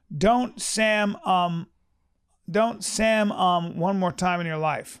 Don't Sam one more time in your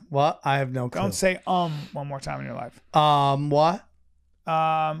life. What? I have no clue. Don't say one more time in your life. What?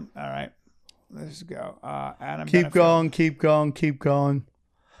 All right. Let's go. Adam keep Benefit. going.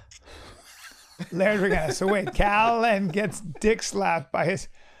 Larry Regina. So wait, Callan gets dick slapped by his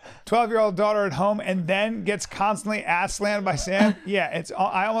 12-year-old daughter at home and then gets constantly ass slammed by Sam? Yeah,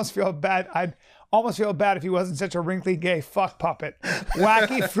 I almost feel bad. I'd almost feel bad if he wasn't such a wrinkly gay fuck puppet.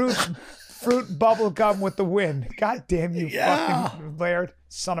 Wacky fruit bubble gum with the wind. God damn you, fucking Laird,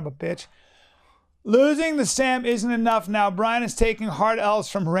 son of a bitch. Losing to Sam isn't enough now. Brian is taking hard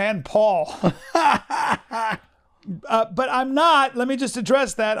L's from Rand Paul. But I'm not. Let me just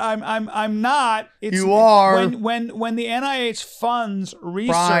address that. I'm not. You are. When the NIH funds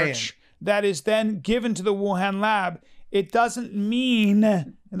research that is then given to the Wuhan lab, it doesn't mean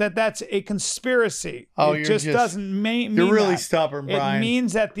that that's a conspiracy. Oh, it just doesn't mean you're really that. stubborn, Brian. It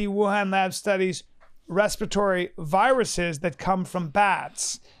means that the Wuhan lab studies respiratory viruses that come from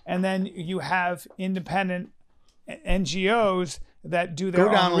bats, and then you have independent NGOs that do their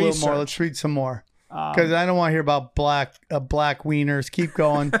own research. Go down a little more. Let's read some more. Because I don't want to hear about black wieners. Keep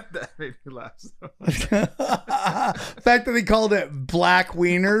going. That made me laugh so much. The fact that he called it black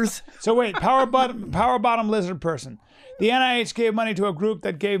wieners. So wait, power bottom lizard person. The NIH gave money to a group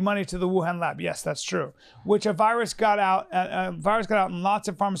that gave money to the Wuhan lab. Yes, that's true. Which a virus got out, and lots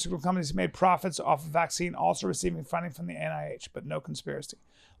of pharmaceutical companies made profits off of vaccine, also receiving funding from the NIH, but no conspiracy.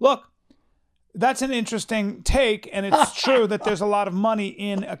 Look. That's an interesting take, and it's true that there's a lot of money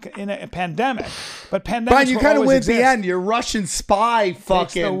in a pandemic. But pandemics Brian, you kind of win at exist. the end. Your Russian spy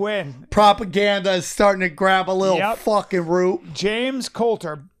fucking the win. propaganda is starting to grab a little fucking root. James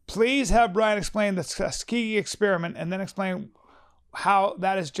Coulter, Please have Brian explain the Tuskegee experiment and then explain how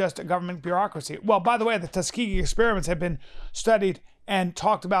that is just a government bureaucracy. Well, by the way, the Tuskegee experiments have been studied and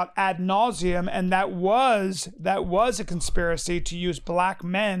talked about ad nauseum, and that was a conspiracy to use black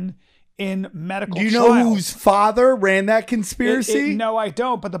men in medical Do you know trials. whose father ran that conspiracy? No, I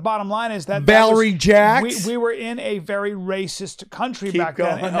don't. But the bottom line is that Valerie Jacks? We were in a very racist country Keep back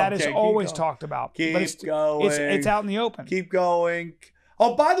going. then, and that is Okay, keep always going. talked about. Keep but going. It's out in the open. Keep going.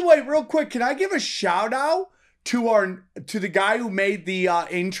 Oh, by the way, real quick, can I give a shout out to the guy who made the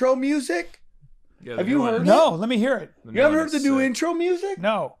intro music? Yeah, Have the you new one heard is- No, let me hear it. the You new haven't one heard the is new sick. intro music?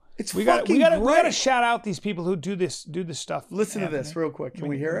 No, It's we fucking got to great. shout out these people who do this stuff. Listen to Anthony. this real quick. Can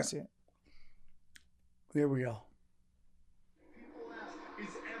we hear let me it? see it? Here we go. People ask,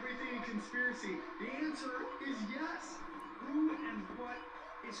 is everything a conspiracy? The answer is yes. Who and what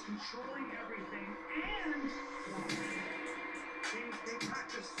is controlling everything and they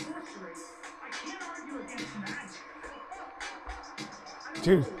practice sorcery. I can't argue against magic. I don't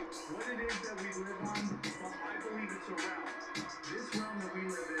Dude. know what it is that we live on, but I believe it's a realm. This realm that we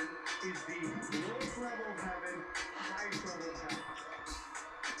live in is the lowest level of heaven, highest level of hell.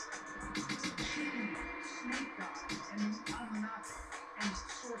 Chicken, snake god, and Anunnaki, and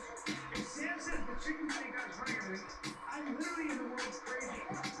sorcery. If Sam says the chicken snake god is running everything, I'm literally in the world of crazy.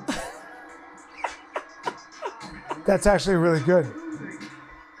 That's actually really good. Conspiracy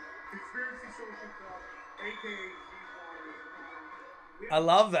Social Club, aka I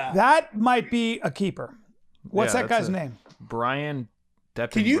love that. That might be a keeper. What's Yeah, that that's guy's name? Brian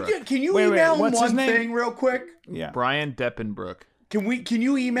Deppenbrook. Can you Wait, email him what's his one name? thing real quick? Yeah. Brian Deppenbrook. Can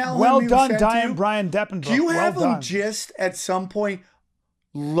you email him? Well He was done, sent to you? Brian Deppenbrook. Do you well have him done. just at some point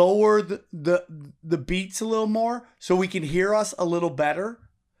lower the beats a little more so we can hear us a little better?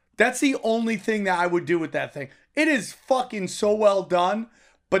 That's the only thing that I would do with that thing. It is fucking so well done,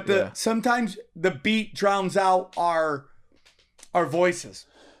 but sometimes the beat drowns out our voices.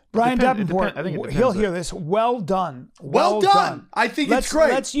 Brian I think it Deppenbrook, depends, he'll though. hear this. Well done. Well done. I think it's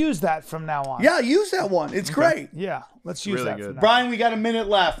great. Let's use that from now on. Yeah, use that one. It's great. Yeah, let's use Really that good. from now on. Brian, we got a minute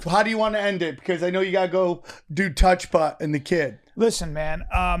left. How do you want to end it? Because I know you got to go do Touch Butt and the kid. Listen, man,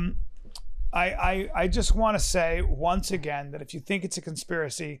 I just want to say once again that if you think it's a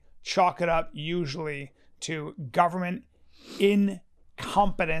conspiracy, chalk it up usually to government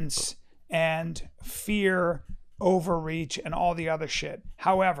incompetence and fear, overreach, and all the other shit.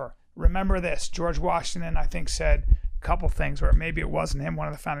 However, remember this, George Washington, I think, said a couple things, or maybe it wasn't him, one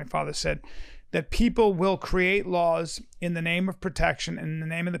of the founding fathers said that people will create laws in the name of protection and in the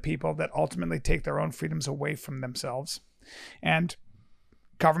name of the people that ultimately take their own freedoms away from themselves. And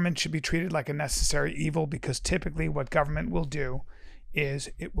government should be treated like a necessary evil, because typically what government will do is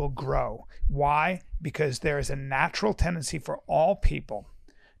it will grow. Why? Because there is a natural tendency for all people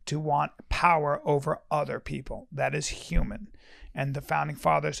to want power over other people. That is human. And the founding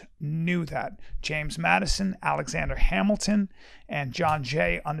fathers knew that. James Madison, Alexander Hamilton, and John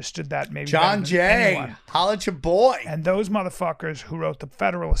Jay understood that maybe better John than Jay, anyone. holla at your boy. And those motherfuckers who wrote the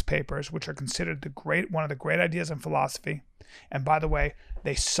Federalist Papers, which are considered one of the great ideas in philosophy. And by the way,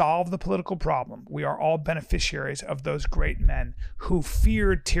 they solved the political problem. We are all beneficiaries of those great men who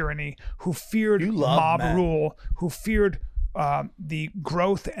feared tyranny, who feared mob men. rule, who feared the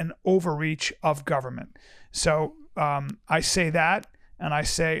growth and overreach of government. So I say that, and I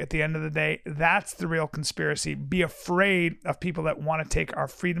say at the end of the day, that's the real conspiracy. Be afraid of people that want to take our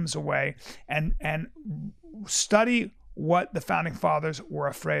freedoms away, and study what the founding fathers were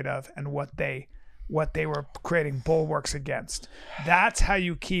afraid of and what they were creating bulwarks against. That's how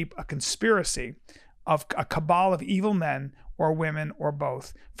you keep a conspiracy of a cabal of evil men or women or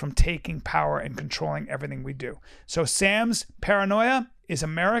both from taking power and controlling everything we do. So Sam's paranoia is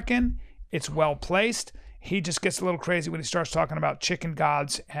American. It's well placed. He just gets a little crazy when he starts talking about chicken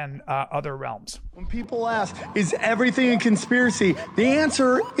gods and other realms. When people ask, is everything a conspiracy? The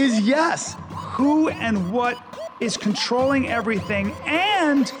answer is yes. Who and what is controlling everything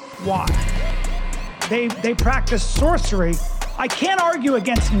and why? They practice sorcery. I can't argue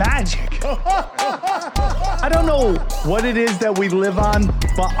against magic. I don't know what it is that we live on,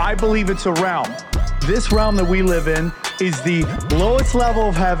 but I believe it's a realm. This realm that we live in is the lowest level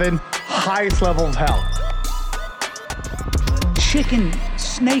of heaven, highest level of hell. Chicken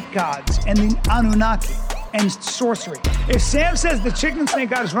snake gods and the Anunnaki and sorcery. If Sam says the chicken snake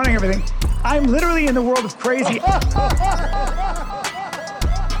god is running everything, I'm literally in the world of crazy.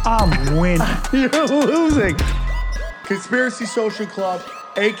 I'm winning. You're losing. Conspiracy Social Club,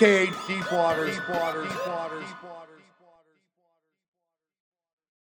 aka Deep Waters.